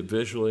like to see it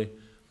visually,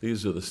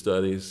 these are the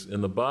studies.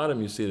 In the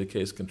bottom, you see the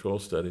case control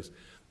studies.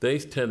 They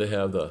tend to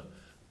have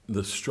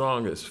the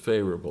strongest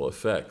favorable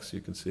effects.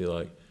 You can see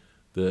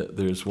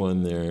there's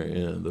one there,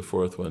 and the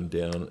 4th one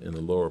down in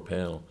the lower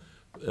panel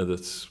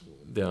that's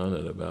down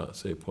at about,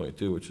 say,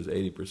 0.2, which is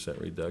 80%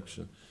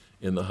 reduction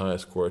in the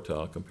highest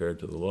quartile compared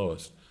to the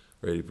lowest,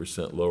 or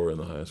 80% lower in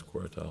the highest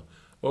quartile.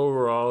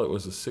 Overall, it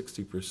was a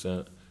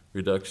 60%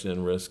 reduction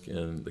in risk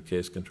in the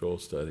case control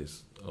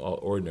studies, all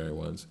ordinary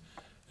ones,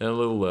 and a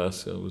little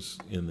less, it was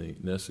in the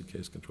nested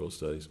case control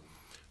studies.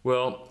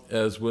 Well,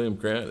 as William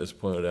Grant has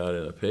pointed out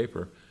in a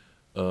paper,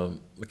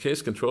 the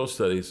case control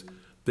studies,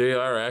 they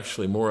are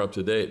actually more up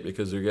to date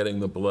because they're getting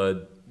the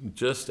blood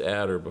just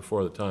at or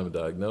before the time of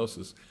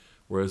diagnosis,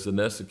 whereas the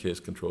nested case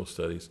control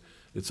studies,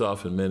 it's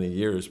often many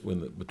years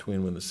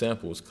between when the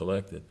sample was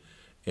collected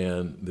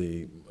and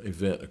the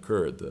event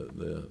occurred,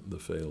 the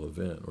fatal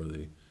event or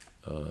the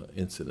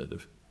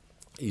incident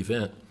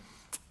event.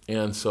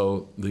 And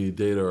so the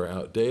data are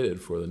outdated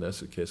for the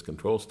nested case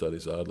control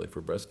studies, oddly, for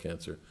breast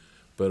cancer,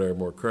 but are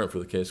more current for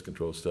the case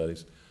control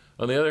studies.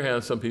 On the other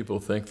hand, some people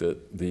think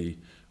that the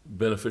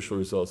beneficial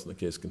results in the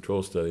case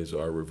control studies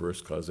are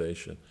reverse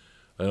causation.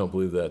 I don't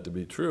believe that to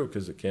be true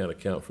because it can't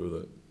account for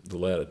the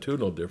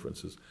latitudinal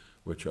differences,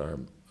 which are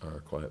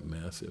quite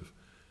massive.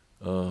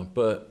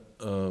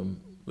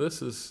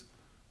 This is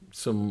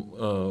some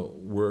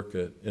work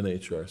at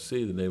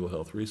NHRC, the Naval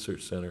Health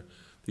Research Center.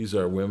 These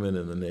are women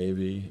in the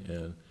Navy,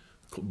 and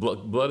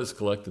blood is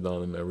collected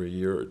on them every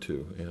year or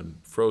 2 and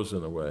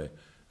frozen away.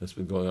 It's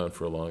been going on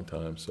for a long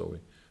time, so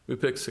we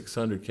picked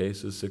 600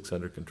 cases,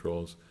 600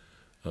 controls,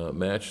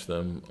 matched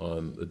them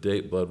on the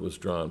date blood was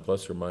drawn,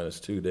 plus or minus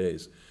 2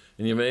 days.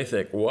 And you may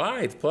think,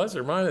 why? It's plus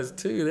or minus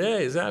 2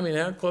 days. I mean,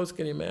 how close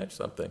can you match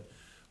something?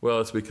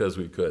 Well, it's because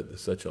we could.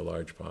 There's such a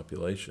large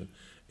population.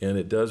 And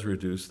it does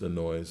reduce the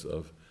noise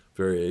of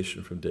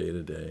variation from day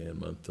to day and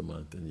month to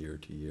month and year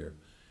to year.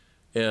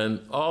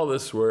 And all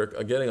this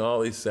work, getting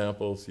all these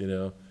samples,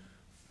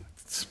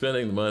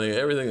 spending the money,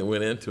 everything that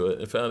went into it,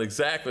 and found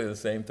exactly the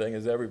same thing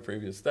as every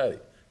previous study.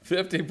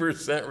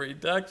 50%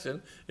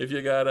 reduction if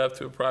you got up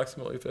to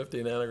approximately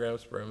 50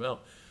 nanograms per ml.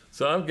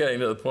 So I'm getting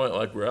to the point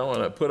like where I want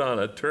to put on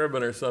a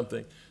turban or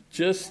something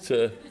just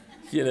to,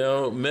 you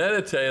know,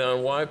 meditate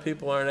on why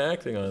people aren't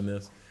acting on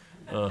this.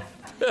 Do you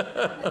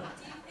think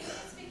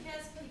it's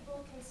because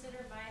people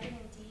consider vitamin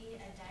D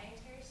a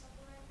dietary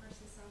supplement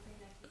versus something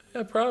that...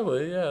 Yeah,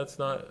 probably. Yeah, it's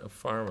not a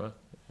pharma.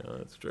 Yeah,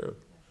 that's true.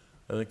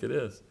 I think it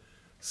is.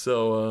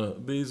 So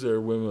these are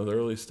women with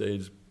early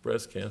stage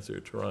breast cancer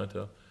at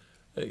Toronto.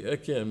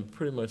 Again,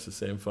 pretty much the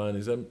same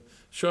findings. I'm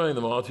showing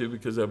them all to you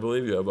because I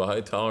believe you have a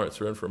high tolerance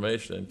for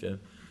information and can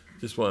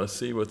just want to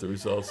see what the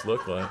results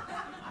look like.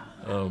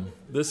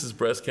 This is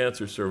breast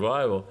cancer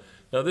survival.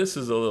 Now this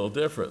is a little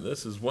different.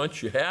 This is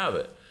once you have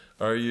it,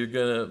 are you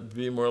going to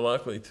be more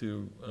likely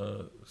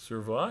to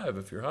survive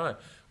if you're high?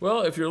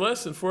 Well, if you're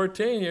less than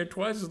 14, you're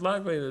twice as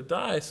likely to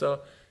die.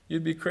 So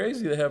you'd be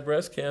crazy to have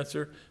breast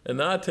cancer and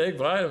not take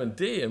vitamin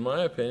D, in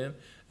my opinion.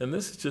 And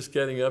this is just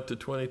getting up to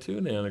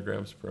 22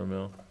 nanograms per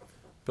ml.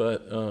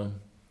 But,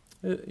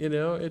 you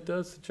know, it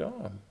does the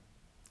job,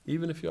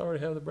 even if you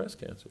already have the breast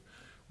cancer.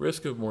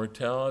 Risk of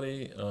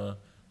mortality,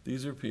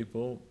 these are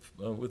people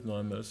with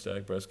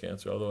non-metastatic breast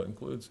cancer, although it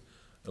includes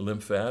a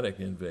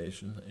lymphatic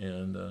invasion.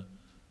 And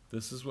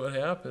this is what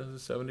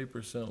happens, a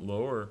 70%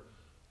 lower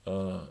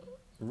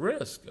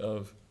risk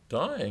of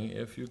dying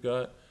if you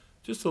got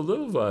just a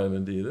little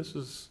vitamin D. This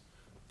is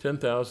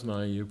 10,000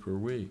 IU per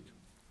week.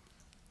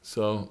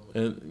 So,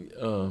 and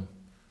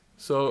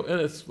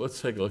it's, let's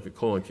take a look at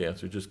colon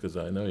cancer just because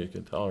I know you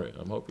can tolerate,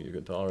 I'm hoping you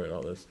can tolerate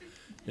all this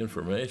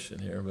information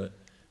here, but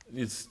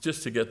it's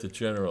just to get the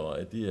general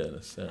idea in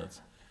a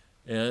sense.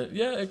 And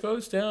yeah, it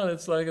goes down.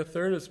 It's like a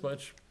third as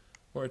much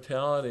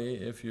mortality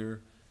if you're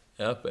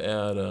up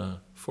at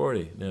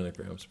 40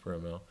 nanograms per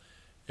ml.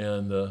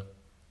 And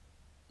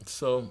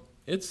so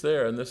it's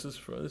there, and this is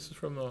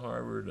from the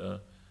Harvard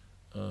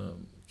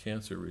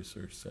Cancer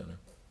Research Center.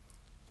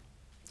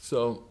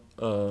 So,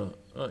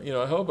 you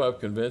know, I hope I've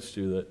convinced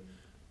you that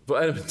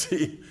vitamin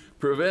D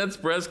prevents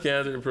breast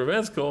cancer,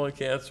 prevents colon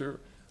cancer,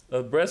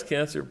 breast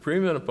cancer,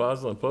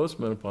 premenopausal and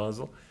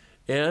postmenopausal,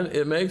 and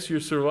it makes your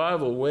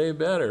survival way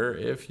better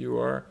if you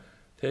are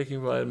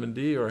taking vitamin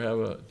D or have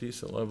a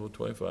decent level of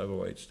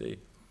 25-OHD.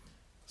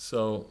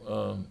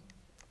 So,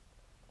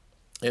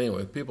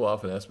 anyway, people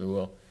often ask me,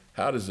 well,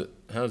 how does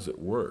it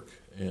work?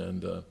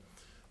 And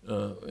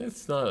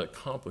it's not a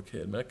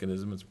complicated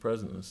mechanism. It's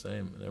present in the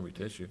same in every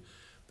tissue.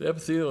 The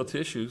epithelial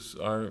tissues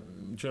are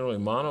generally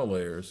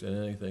monolayers in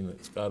anything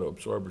that's got to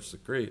absorb or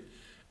secrete,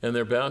 and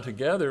they're bound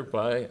together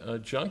by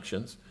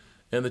junctions,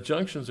 and the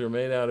junctions are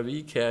made out of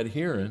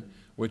E-cadherin,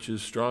 which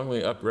is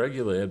strongly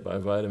upregulated by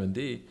vitamin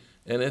D,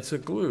 and it's a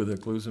glue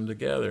that glues them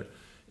together.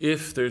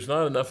 If there's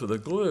not enough of the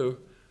glue,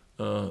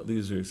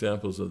 these are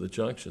examples of the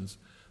junctions,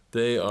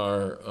 they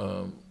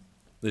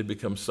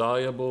become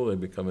soluble, they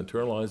become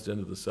internalized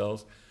into the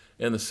cells,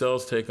 and the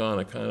cells take on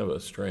a kind of a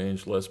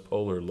strange, less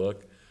polar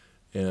look,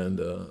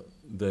 and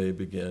they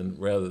begin,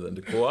 rather than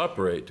to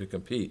cooperate, to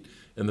compete.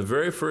 And the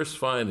very first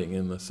finding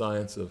in the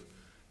science of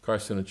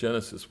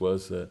carcinogenesis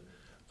was that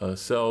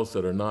cells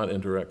that are not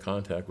in direct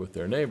contact with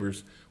their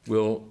neighbors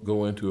will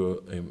go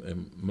into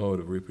a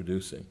mode of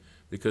reproducing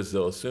because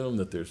they'll assume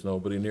that there's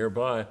nobody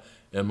nearby.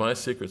 And my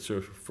secret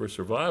for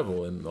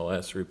survival in the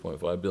last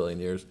 3.5 billion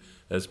years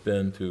has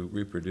been to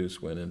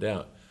reproduce when in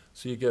doubt.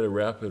 So you get a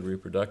rapid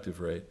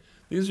reproductive rate.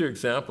 These are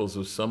examples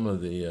of some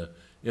of the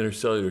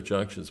intercellular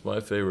junctions. My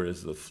favorite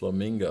is the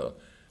flamingo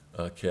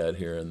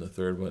cadherin, the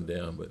third one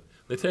down, but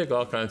they take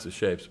all kinds of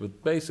shapes.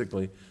 But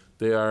basically,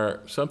 they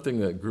are something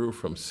that grew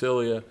from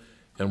cilia,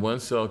 and one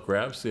cell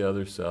grabs the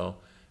other cell.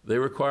 They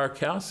require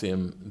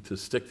calcium to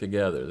stick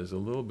together. There's a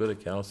little bit of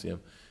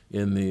calcium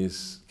in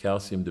these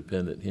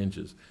calcium-dependent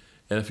hinges.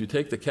 And if you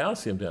take the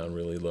calcium down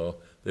really low,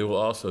 they will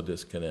also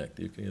disconnect.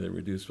 You can either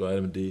reduce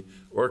vitamin D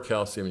or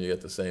calcium, and you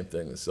get the same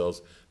thing. The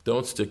cells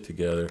don't stick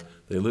together.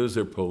 They lose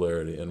their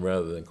polarity, and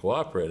rather than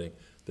cooperating,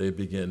 they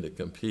begin to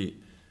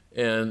compete.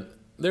 And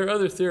there are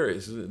other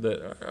theories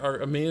that are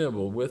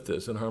amenable with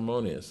this and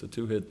harmonious, the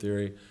two-hit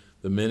theory,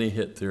 the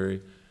many-hit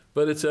theory,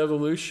 but it's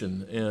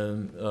evolution,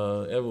 and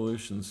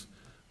evolution's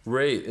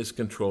rate is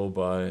controlled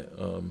by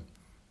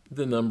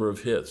the number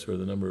of hits or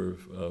the number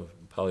of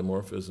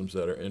polymorphisms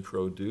that are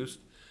introduced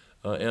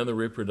and the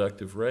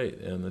reproductive rate,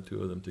 and the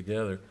two of them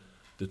together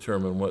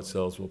determine what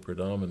cells will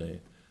predominate.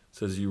 It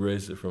says you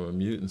raise it from a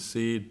mutant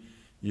seed,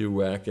 you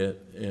whack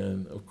it,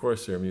 and of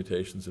course there are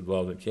mutations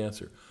involved in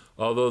cancer.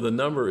 Although the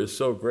number is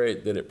so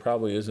great that it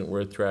probably isn't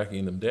worth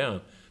tracking them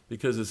down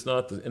because it's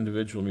not the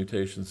individual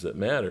mutations that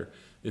matter,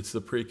 it's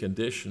the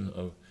precondition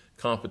of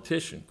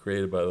competition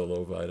created by the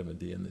low vitamin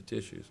D in the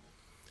tissues.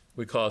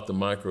 We call it the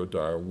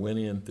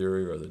micro-Darwinian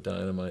theory or the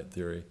dynamite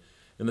theory.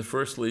 And the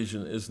first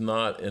lesion is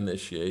not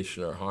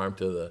initiation or harm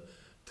to the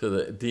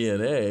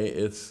DNA,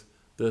 it's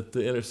that the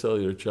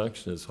intercellular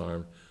junction is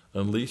harmed,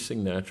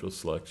 unleashing natural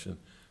selection.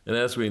 And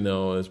as we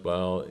know, as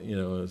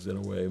in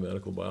a way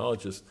medical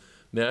biologists,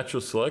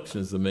 natural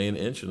selection is the main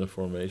engine of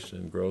formation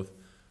and growth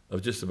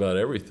of just about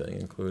everything,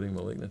 including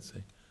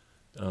malignancy.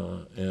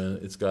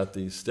 And it's got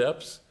these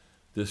steps.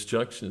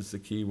 Disjunction is the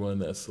key one.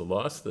 That's the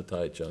loss of the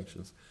tight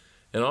junctions.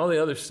 And all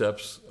the other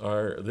steps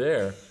are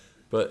there.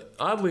 But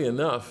oddly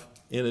enough,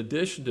 in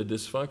addition to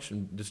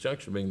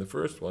disjunction being the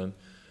first one,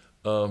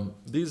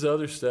 these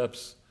other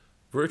steps,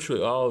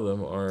 virtually all of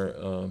them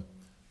are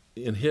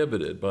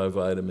inhibited by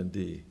vitamin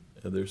D.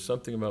 And there's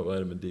something about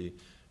vitamin D.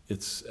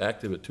 It's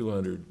active at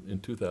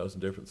 2,000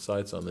 different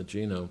sites on the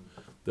genome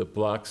that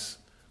blocks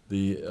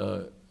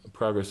the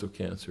progress of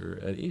cancer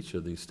at each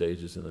of these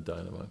stages in the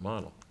dynamite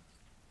model.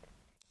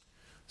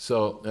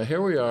 So now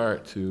here we are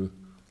to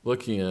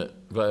looking at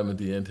vitamin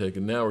D intake,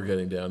 and now we're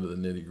getting down to the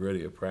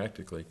nitty-gritty of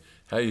practically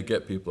how you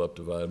get people up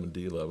to vitamin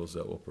D levels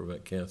that will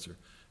prevent cancer.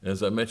 And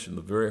as I mentioned,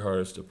 the very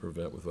hardest to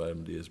prevent with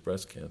vitamin D is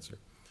breast cancer.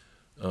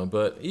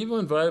 But even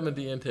when vitamin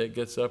D intake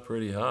gets up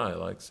pretty high,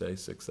 like say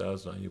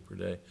 6,000 IU per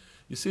day,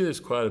 you see there's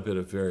quite a bit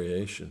of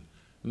variation.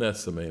 And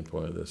that's the main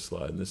point of this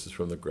slide. And this is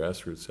from the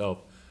grassroots health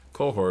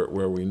cohort,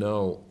 where we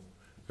know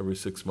every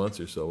 6 months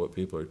or so what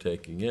people are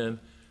taking in,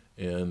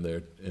 and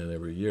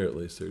every year at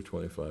least their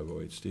 25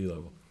 OHD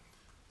level.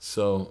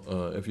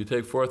 So if you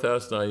take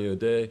 4,000 IU a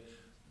day,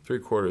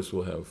 3/4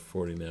 will have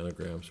 40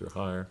 nanograms or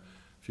higher.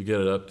 If you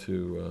get it up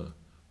to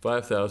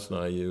 5,000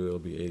 IU, it'll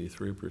be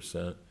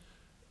 83%.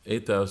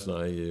 8,000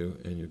 IU,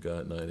 and you've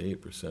got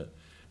 98%.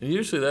 And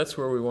usually that's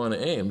where we want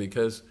to aim,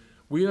 because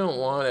we don't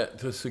want it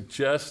to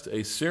suggest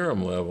a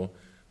serum level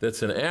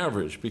that's an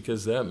average,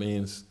 because that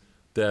means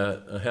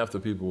that half the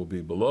people will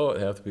be below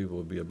it, half the people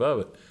will be above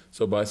it.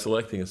 So by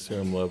selecting a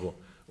serum level,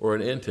 or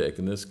an intake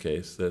in this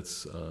case,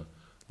 that's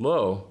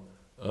low,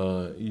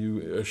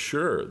 you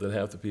assure that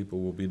half the people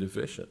will be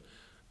deficient.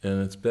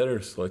 And it's better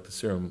to select a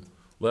serum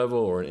level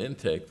or an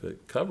intake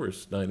that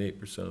covers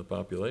 98% of the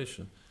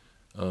population,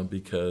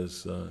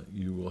 because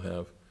you will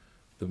have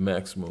the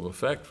maximum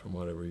effect from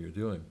whatever you're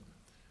doing.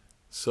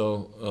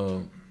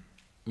 So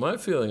my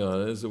feeling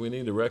on it is that we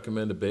need to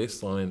recommend a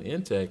baseline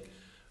intake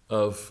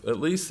of at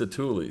least the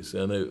Thule's.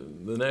 And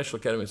the National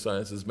Academy of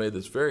Sciences made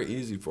this very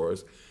easy for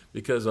us,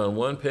 because on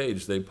one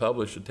page they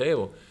publish a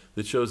table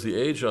that shows the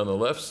age on the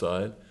left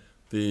side,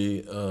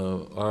 the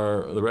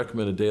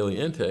recommended daily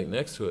intake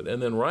next to it,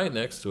 and then right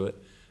next to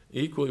it,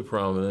 equally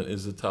prominent,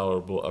 is the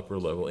tolerable upper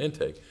level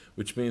intake,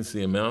 which means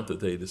the amount that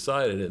they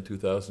decided in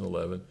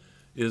 2011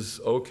 is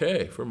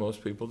okay for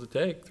most people to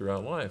take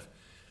throughout life.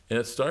 And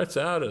it starts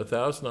out at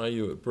 1,000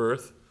 IU at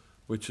birth,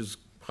 which is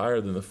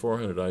higher than the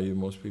 400 IU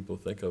most people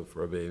think of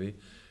for a baby.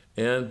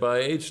 And by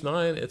age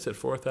 9, it's at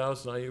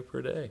 4,000 IU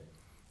per day.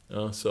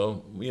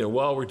 So,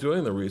 while we're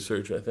doing the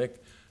research, I think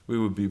we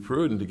would be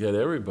prudent to get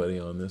everybody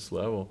on this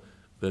level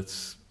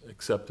that's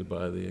accepted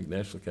by the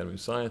National Academy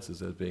of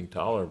Sciences as being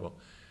tolerable.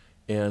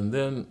 And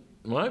then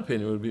my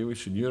opinion would be we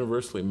should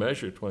universally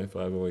measure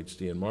 25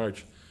 OHD in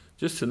March,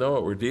 just to know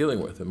what we're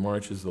dealing with. And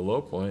March is the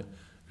low point.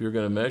 If you're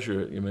going to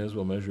measure it, you may as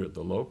well measure it at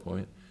the low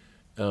point,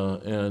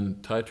 and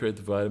titrate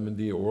the vitamin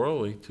D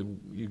orally till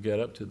you get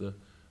up to the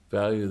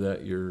value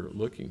that you're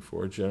looking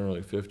for,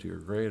 generally 50 or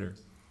greater.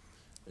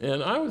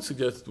 And I would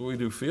suggest that we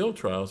do field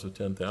trials of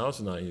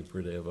 10,000 IU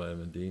per day of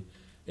vitamin D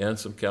and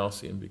some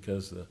calcium,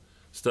 because the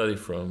study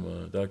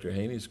from Dr.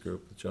 Haney's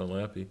group, John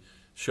Lappy,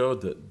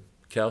 showed that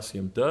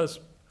calcium does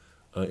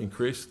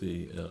increase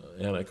the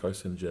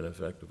anti-carcinogen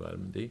effect of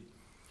vitamin D.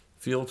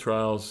 Field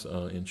trials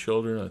in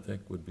children, I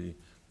think, would be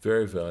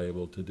very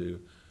valuable to do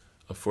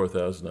a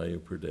 4,000 IU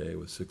per day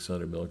with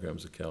 600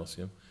 milligrams of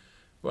calcium.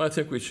 Well, I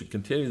think we should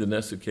continue the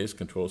nested case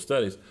control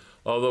studies.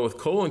 Although with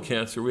colon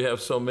cancer, we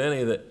have so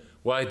many that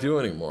why do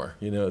anymore?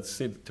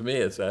 To me,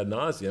 it's ad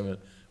nauseum, and it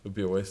would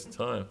be a waste of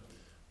time.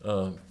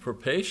 For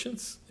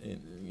patients,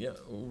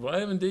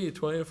 vitamin D,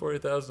 20 to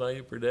 40,000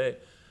 IU per day,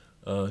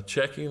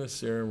 checking the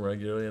serum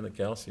regularly and the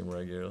calcium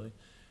regularly.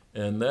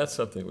 And that's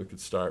something we could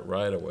start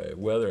right away,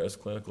 whether as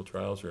clinical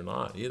trials or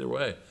not. Either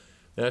way,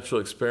 natural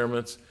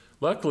experiments.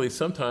 Luckily,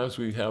 sometimes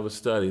we have a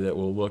study that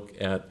will look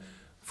at,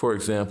 for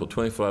example,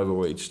 25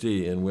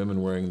 OHD in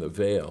women wearing the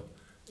veil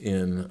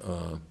in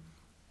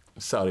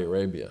Saudi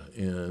Arabia.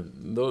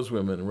 And those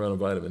women run a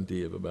vitamin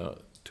D of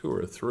about 2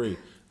 or 3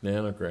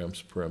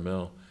 nanograms per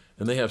ml.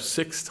 And they have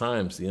 6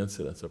 times the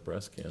incidence of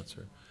breast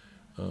cancer.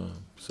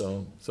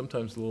 So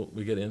sometimes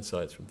we get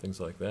insights from things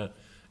like that.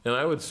 And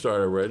I would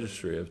start a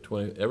registry of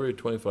every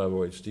 25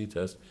 OHD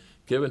test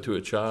given to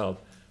a child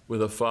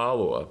with a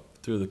follow-up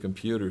through the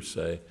computer,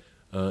 say,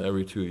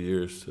 every 2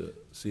 years to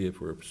see if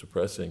we're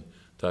suppressing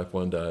type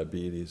 1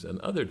 diabetes and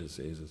other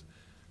diseases.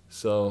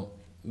 So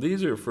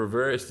these are for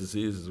various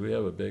diseases. We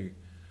have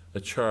a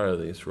chart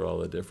of these for all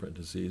the different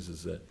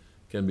diseases that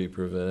can be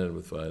prevented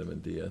with vitamin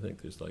D. I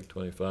think there's like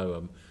 25 of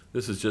them.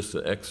 This is just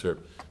an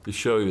excerpt to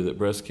show you that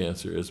breast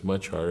cancer is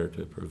much harder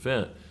to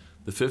prevent.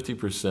 The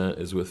 50%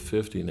 is with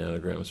 50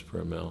 nanograms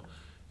per ml,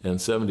 and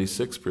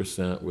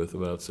 76% with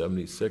about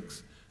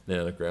 76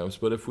 nanograms.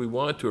 But if we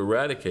want to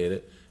eradicate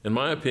it, and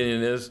my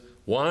opinion is,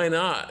 why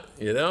not?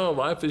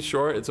 Life is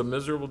short, it's a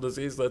miserable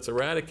disease, let's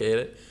eradicate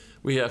it.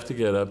 We have to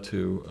get up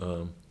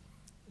to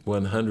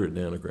 100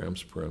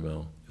 nanograms per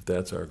ml, if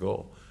that's our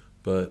goal.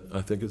 but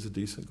I think it's a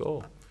decent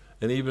goal.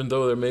 And even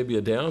though there may be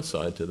a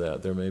downside to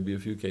that, there may be a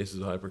few cases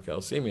of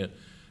hypercalcemia.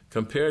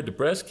 Compared to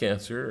breast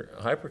cancer,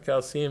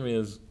 hypercalcemia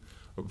is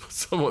a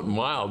somewhat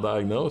mild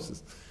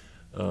diagnosis.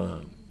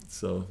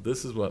 So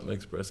this is what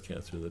makes breast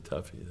cancer the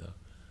toughie, though.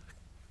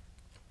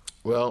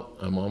 Well,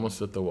 I'm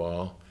almost at the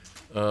wall.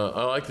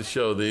 I like to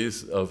show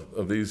these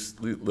of these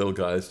little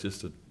guys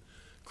just to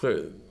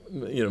clear,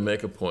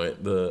 make a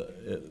point.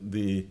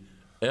 The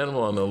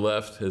animal on the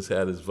left has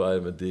had his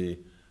vitamin D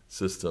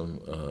system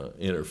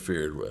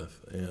interfered with,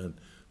 and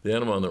the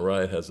animal on the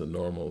right has a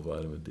normal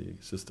vitamin D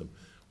system.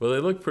 Well, they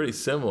look pretty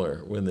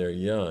similar when they're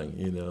young,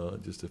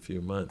 just a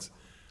few months.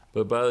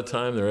 But by the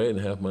time they're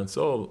 8.5 months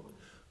old,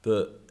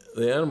 the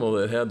animal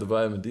that had the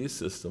vitamin D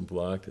system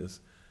blocked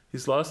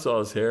he's lost all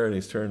his hair and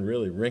he's turned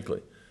really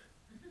wrinkly.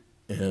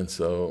 And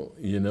so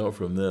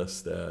from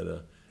this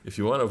that if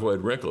you want to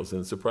avoid wrinkles,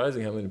 and it's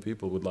surprising how many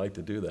people would like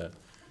to do that,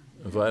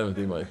 vitamin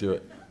D might do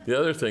it. The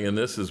other thing, and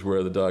this is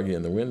where the doggy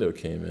in the window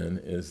came in,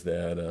 is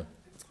that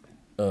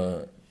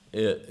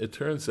it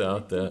turns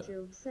out that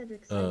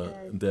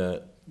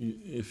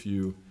if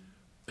you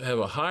have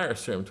a higher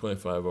serum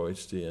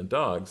 25-OHD in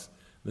dogs,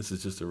 this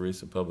is just a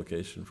recent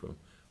publication from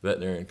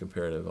Veterinary and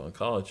Comparative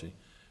Oncology,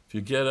 if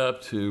you get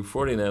up to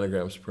 40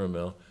 nanograms per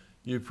ml,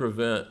 you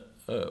prevent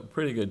a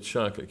pretty good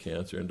chunk of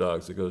cancer in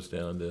dogs. It goes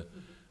down to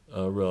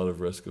a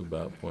relative risk of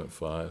about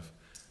 0.5.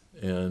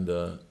 And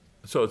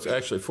so it's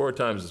actually 4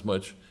 times as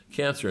much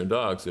cancer in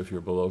dogs if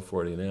you're below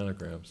 40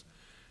 nanograms.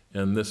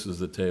 And this is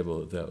the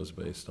table that was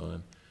based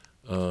on.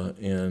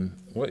 And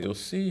what you'll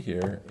see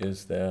here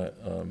is that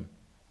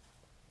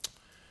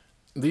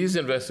these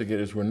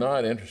investigators were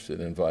not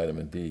interested in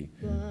vitamin D.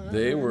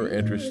 They were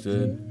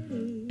interested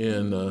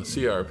in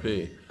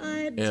CRP.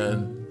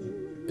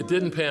 And it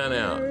didn't pan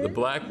out. The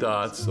black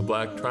dots, the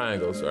black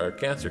triangles are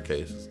cancer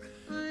cases.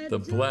 The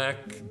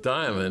black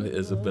diamond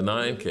is a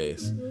benign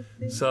case.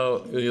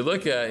 So when you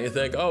look at it, you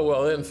think, oh,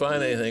 well, they didn't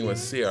find anything with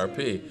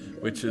CRP,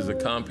 which is a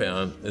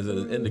compound, is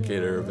an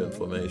indicator of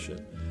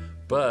inflammation.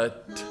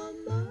 But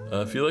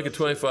if you look at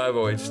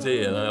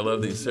 25-OHD, and I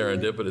love these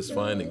serendipitous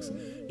findings,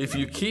 if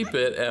you keep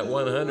it at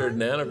 100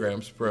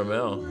 nanograms per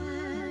ml,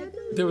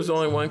 there was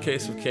only 1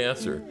 case of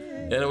cancer.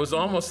 And it was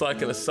almost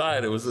like an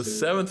aside. It was the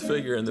 7th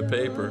figure in the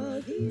paper.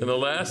 And the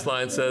last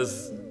line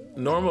says,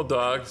 normal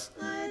dogs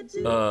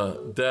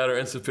that are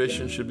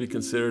insufficient should be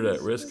considered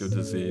at risk of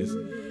disease.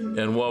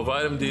 And while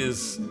vitamin D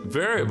is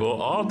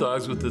variable, all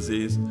dogs with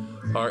disease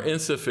are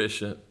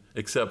insufficient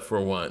except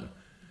for 1.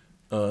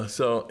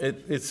 So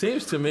it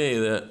seems to me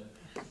that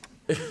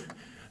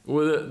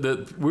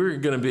that we're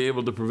going to be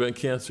able to prevent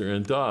cancer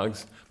in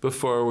dogs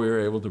before we were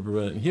able to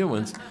prevent it in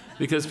humans,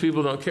 because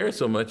people don't care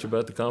so much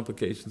about the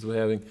complications of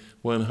having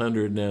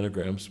 100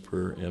 nanograms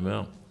per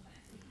ml.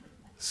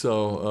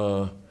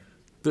 So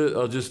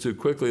I'll just do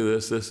quickly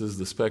this. This is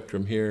the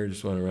spectrum here. I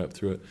just want to wrap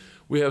through it.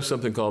 We have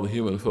something called the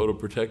human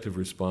photoprotective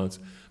response,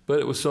 but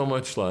it was so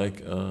much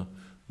like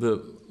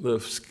the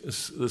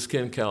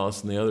skin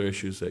callus and the other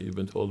issues that you've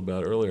been told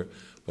about earlier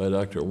by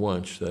Dr.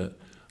 Wunsch that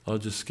I'll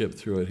just skip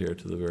through it here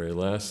to the very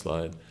last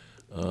slide,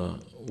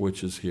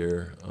 which is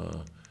here.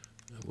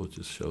 We'll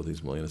just show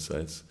these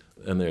melanocytes.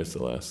 And there's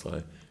the last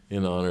slide.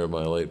 In honor of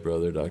my late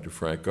brother, Dr.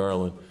 Frank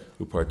Garland,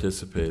 who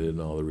participated in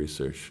all the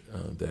research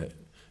that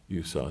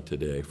you saw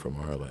today from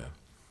our lab.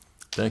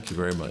 Thank you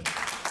very much.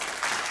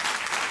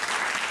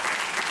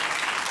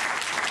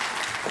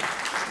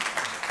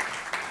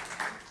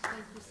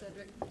 Thank you,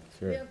 Cedric.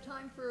 Sure. We have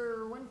time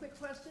for one quick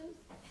question.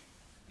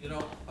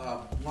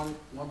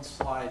 One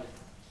slide.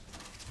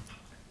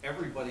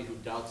 Everybody who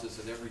doubts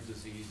this in every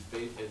disease,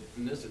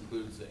 and this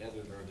includes the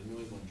editor of the New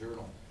England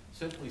Journal,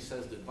 simply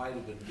says that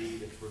vitamin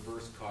D is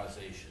reverse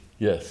causation.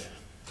 Yes.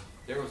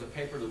 There was a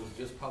paper that was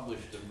just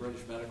published in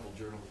British Medical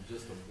Journal that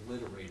just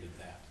obliterated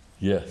that.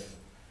 Yes.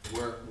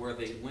 Where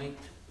they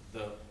linked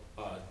the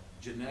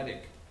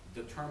genetic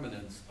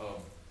determinants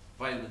of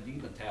vitamin D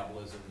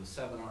metabolism, the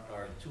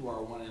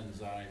 2R1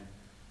 enzyme,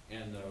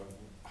 and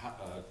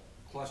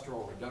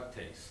cholesterol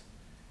reductase,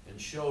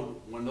 and showed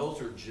when those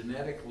are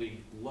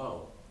genetically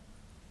low,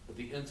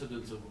 the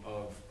incidence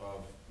of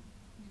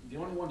the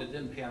only one that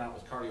didn't pan out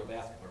was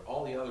cardiovascular,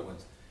 all the other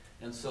ones.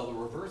 And so the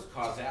reverse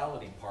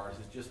causality part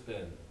has just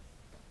been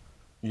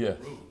Yes,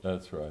 proved.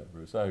 that's right,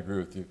 Bruce. I agree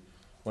with you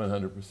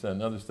 100%.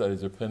 And other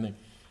studies are pending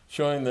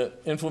showing that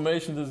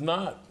inflammation does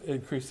not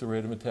increase the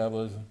rate of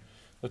metabolism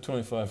of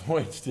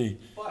 25-OHD.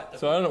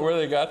 So I don't know where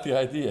they got the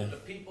idea. The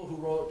people who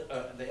wrote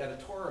the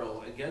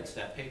editorial against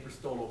that paper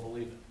still don't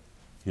believe it.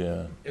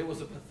 Yeah. It was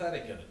a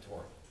pathetic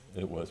editorial.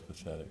 It was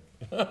pathetic.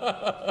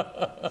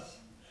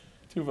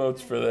 2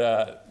 votes for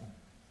that.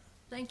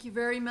 Thank you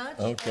very much.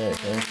 Okay,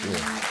 thank you.